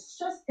 Parce que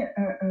ça, c'est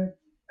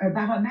un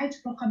baromètre, je ne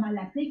sais pas comment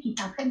l'appeler, qui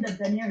est en train de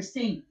te donner un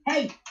signe.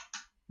 Hey,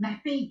 ma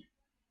fille,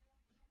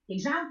 tes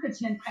jambes que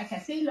tu viens de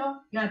fracasser,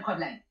 là, il y a un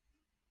problème.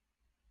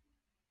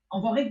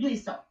 On va régler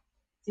ça.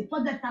 C'est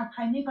pas de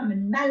t'entraîner comme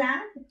une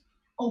malade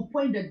au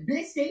point de te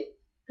blesser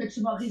que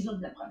tu vas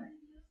résoudre le problème.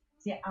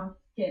 C'est en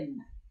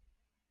thème.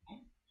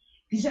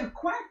 Puis je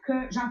crois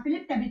que,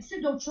 Jean-Philippe,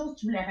 t'avais-tu d'autres choses que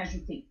tu voulais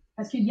rajouter?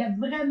 Parce qu'il y a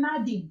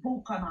vraiment des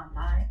beaux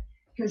commentaires.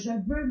 que je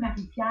veux,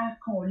 Marie-Pierre,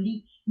 qu'on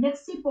lit.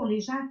 Merci pour les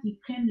gens qui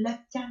prennent le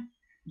temps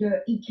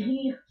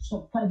d'écrire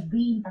sur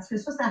Podbean, parce que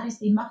ça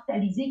reste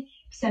immortalisé,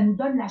 puis ça nous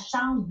donne la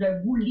chance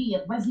de vous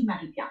lire. Vas-y,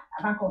 Marie-Pierre,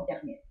 avant qu'on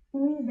termine.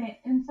 Oui, ben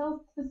une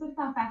chose, c'est ça que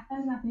t'en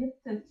partages, Jean-Philippe,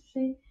 tu as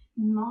touché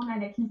du monde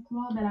avec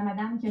l'histoire de la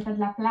madame qui a fait de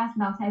la place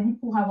dans sa vie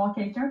pour avoir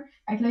quelqu'un.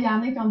 Fait que là, il y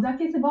en a qui ont dit,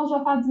 OK, c'est bon, je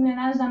vais faire du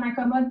ménage dans ma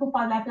commode pour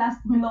faire de la place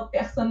pour une autre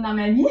personne dans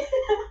ma vie.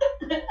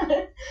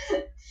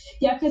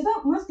 Puis après ça,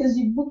 moi, ce que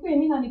j'ai beaucoup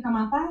aimé dans les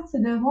commentaires,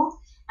 c'est de voir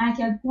à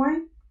quel point,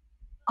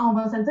 on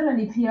va se le dire, là,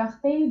 les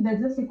priorités, de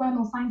dire c'est quoi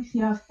nos 5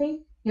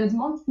 priorités. Il y a du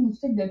monde qui nous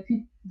suit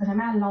depuis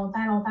vraiment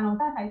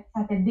longtemps. Fait que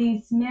ça fait des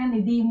semaines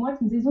et des mois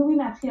qui me disent, oui,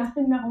 ma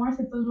priorité numéro 1,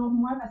 c'est toujours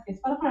moi, parce que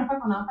c'est pas la première fois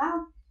qu'on en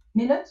parle.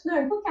 Mais là, tout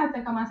d'un coup, quand tu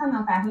as commencé à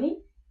en parler,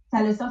 ça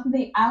a sorti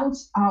des ouch.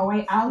 Ah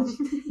ouais, ouch.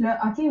 Là,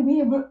 OK,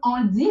 oui,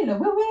 on le dit, là.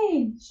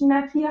 Oui, je suis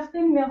ma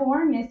priorité numéro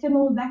 1, mais est-ce que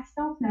nos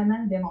actions, finalement,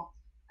 le démontrent?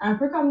 Un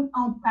peu comme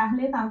on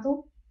parlait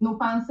tantôt, nos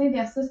pensées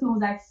versus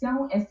nos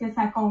actions, est-ce que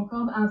ça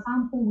concorde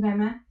ensemble pour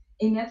vraiment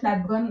émettre la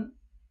bonne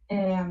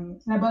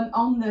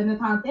onde de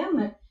notre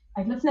antenne?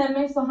 Fait que là, finalement,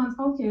 ils se sont rendus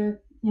compte qu'il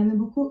y en a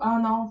beaucoup. Oh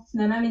non,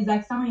 finalement, mes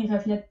actions, ils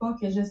reflètent pas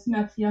que je suis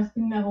ma priorité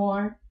numéro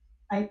 1.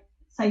 Fait que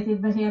ça a été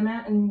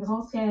vraiment une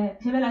grosse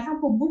révélation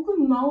pour beaucoup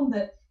de monde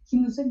qui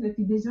nous suit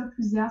depuis déjà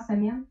plusieurs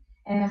semaines.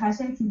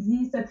 Rachel qui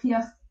dit, se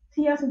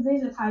prioriser,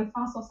 je travaille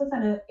fort sur ça. Ça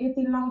a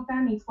été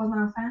longtemps, mes 3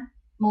 enfants,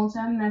 mon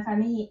chum, ma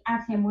famille et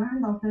après moi.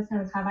 Donc là, c'est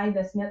un travail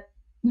de se mettre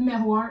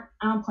numéro 1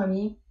 en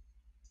premier.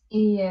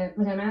 Et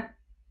vraiment,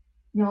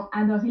 ils ont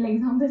adoré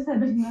l'exemple de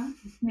Sabrina.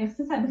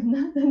 Merci Sabrina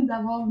de nous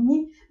avoir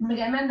mis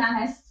vraiment dans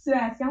la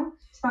situation.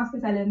 Je pense que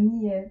ça l'a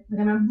mis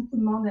vraiment beaucoup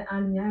de monde en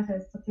lumière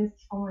sur ce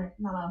qu'ils font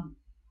dans leur vie.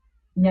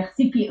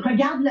 Merci. Puis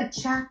regarde le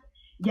chat.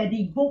 Il y a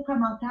des beaux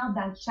commentaires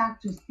dans le chat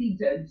aussi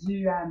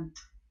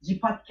du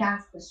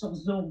podcast sur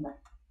Zoom.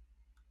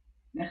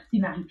 Merci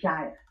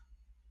Marie-Pierre.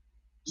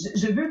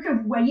 Je veux que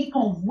vous voyez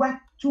qu'on voit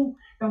tout.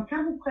 Donc,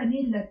 quand vous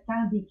prenez le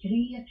temps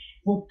d'écrire,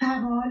 vos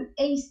paroles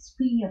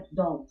inspirent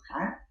d'autres.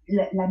 Hein?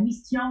 La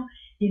mission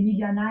des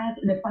millionnaires,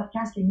 le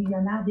podcast Les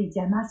millionnaires des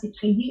diamants, c'est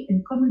créer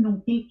une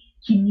communauté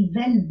qui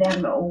nivelle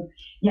vers le haut.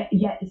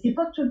 C'est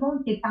pas tout le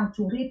monde qui est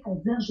entouré pour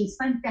dire j'ai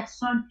 5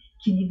 personnes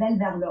qui nivellent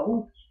vers le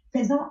haut.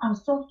 Faisons en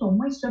sorte qu'au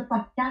moins ce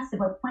podcast, c'est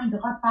votre point de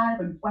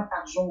repère une fois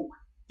par jour.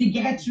 C'est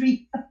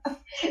gratuit.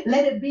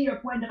 Let it be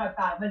your point de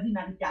repère. Vas-y,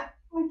 Marie-Pierre.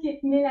 OK.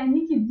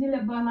 Mélanie qui dit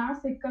le bonheur,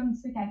 c'est comme du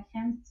sucre à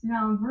crème. Si tu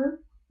en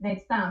veux, ben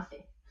tu t'en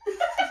fais.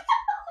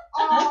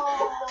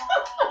 Oh!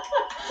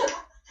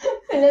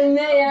 C'est le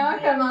meilleur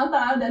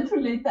commentaire de tous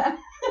les temps.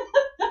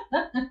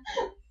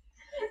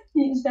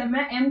 Puis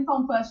justement, aime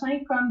ton prochain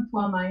comme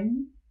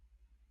toi-même.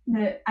 De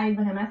être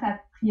vraiment sa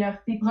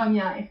priorité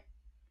première.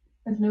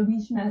 Parce que là, oui,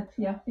 je suis ma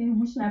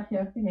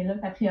priorité, mais là,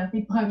 ta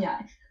priorité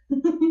première.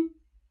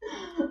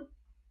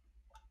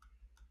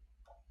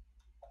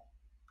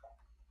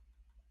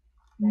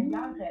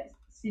 D'ailleurs,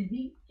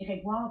 Sylvie,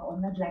 Grégoire,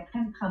 on a de la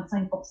crème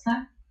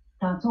 35%.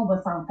 Tantôt, on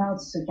va s'en faire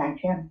du sucre à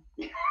crème.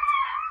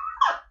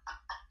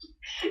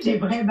 J'ai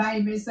vraiment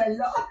aimé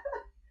celle-là.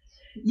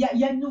 Il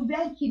y a une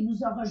nouvelle qui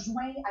nous a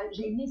rejoint.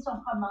 J'ai mis son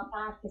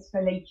commentaire. Qu'est-ce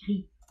qu'elle a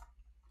écrit?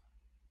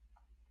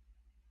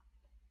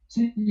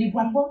 Tu les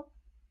vois pas?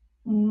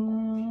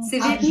 C'est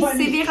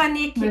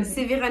Véronique. Vas-y.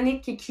 C'est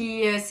Véronique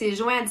qui s'est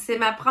jointe. C'est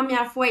ma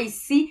première fois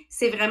ici.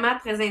 C'est vraiment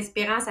très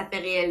inspirant. Ça fait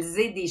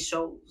réaliser des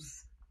choses.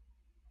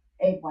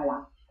 Et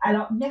voilà.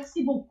 Alors,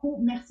 merci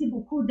beaucoup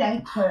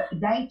d'être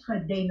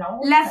des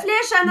nôtres. La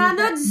flèche, elle en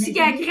a du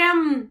sucre à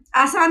crème.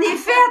 Elle s'en est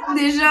faite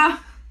déjà.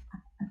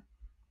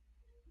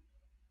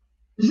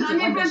 J'en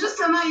ai fait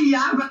justement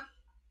hier.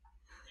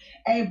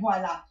 Et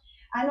voilà.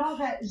 Alors,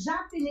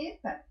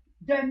 Jean-Philippe,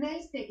 demain,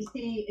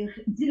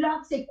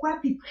 dis-leur c'est quoi,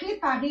 puis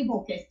préparez vos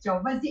questions.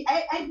 Vas-y,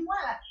 aide-moi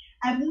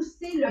à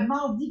mousser le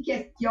mardi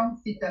question,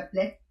 s'il te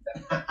plaît.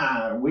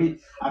 Oui,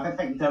 en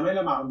fait, demain,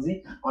 le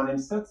mardi, on aime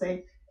ça, tu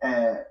sais,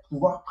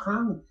 pouvoir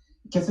prendre,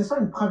 que ce soit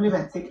une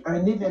problématique,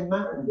 un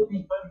événement,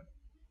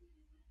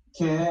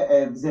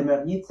 que vous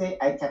aimeriez, tu sais,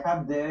 être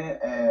capable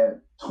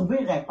de trouver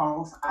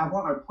réponse,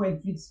 avoir un point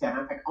de vue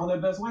différent. Fait qu'on a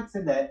besoin, tu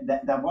sais,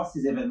 d'avoir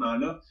ces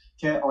événements-là,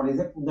 qu'on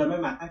les ait pour demain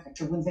matin. Fait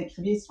que vous nous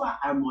écriviez soit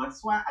à moi,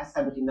 soit à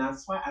Sabrina,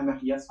 soit à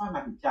Maria, soit à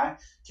Marie-Pierre,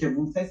 que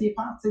vous me faisiez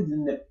part, tu sais,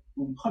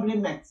 d'une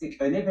problématique,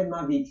 un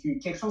événement vécu,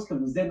 quelque chose que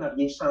vous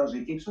aimeriez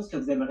changer, quelque chose que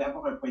vous aimeriez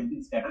avoir un point de vue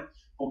différent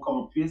pour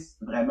qu'on puisse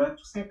vraiment,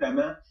 tout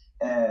simplement,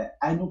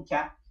 à nous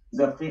quatre,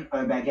 vous offrir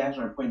un bagage,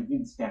 un point de vue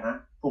différent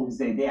pour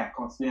vous aider à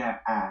continuer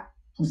à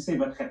pousser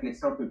votre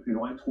réflexion un peu plus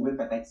loin, trouver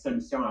peut-être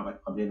solution à votre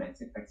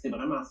problématique. Fait que c'est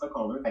vraiment ça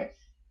qu'on veut. Fait que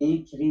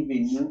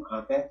écrivez-nous,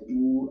 en fait,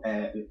 ou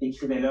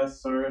écrivez-le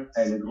sur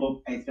le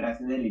groupe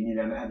inspirationnel Les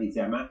millionnaires des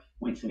diamants,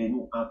 ou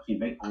écrivez-nous en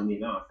privé. On est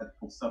là, en fait,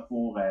 pour ça,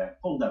 pour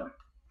demain.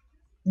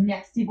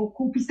 Merci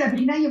beaucoup. Puis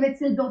Sabrina, y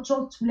avait-il d'autres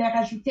choses que tu voulais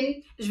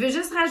rajouter? Je veux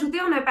juste rajouter,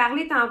 on a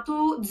parlé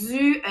tantôt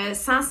du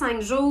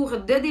 105 jours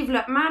de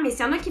développement, mais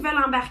s'il y en a qui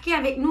veulent embarquer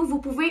avec nous, vous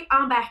pouvez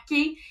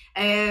embarquer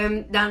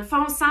dans le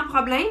fond sans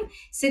problème.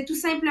 C'est tout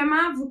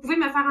simplement, vous pouvez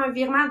me faire un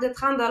virement de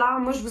 30 $.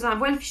 Moi, je vous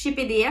envoie le fichier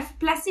PDF.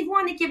 Placez-vous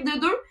en équipe de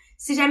 2.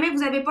 Si jamais vous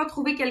n'avez pas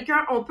trouvé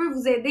quelqu'un, on peut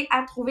vous aider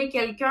à trouver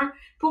quelqu'un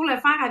pour le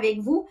faire avec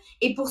vous.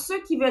 Et pour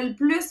ceux qui veulent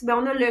plus, ben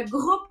on a le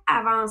groupe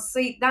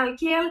avancé dans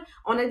lequel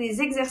on a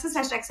des exercices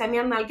à chaque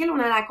semaine, dans lequel on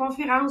a la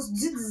conférence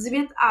du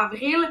 18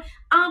 avril,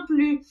 en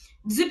plus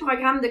du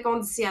programme de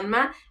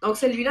conditionnement. Donc,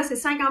 celui-là, c'est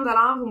 50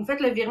 $. Vous me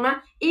faites le virement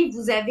et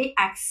vous avez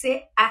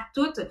accès à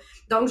tout.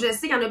 Donc, je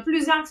sais qu'il y en a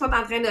plusieurs qui sont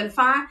en train de le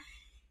faire.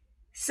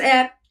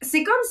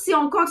 C'est comme si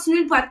on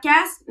continue le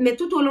podcast, mais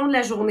tout au long de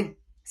la journée.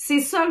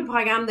 C'est ça le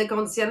programme de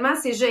conditionnement,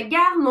 c'est je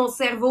garde mon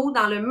cerveau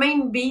dans le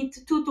même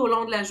beat tout au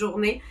long de la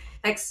journée.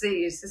 Fait que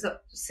c'est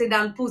ça, c'est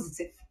dans le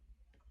positif.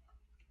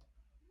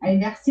 Hey,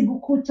 merci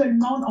beaucoup tout le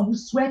monde. On vous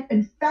souhaite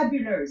une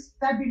fabuleuse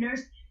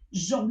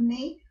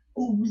journée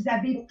où vous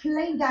avez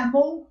plein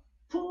d'amour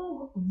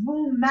pour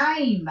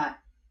vous-même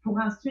pour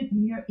ensuite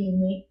mieux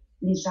aimer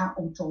les gens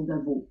autour de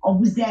vous. On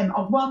vous aime.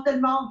 Au revoir tout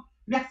le monde.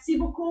 Merci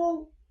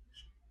beaucoup.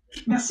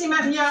 Merci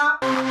Maria.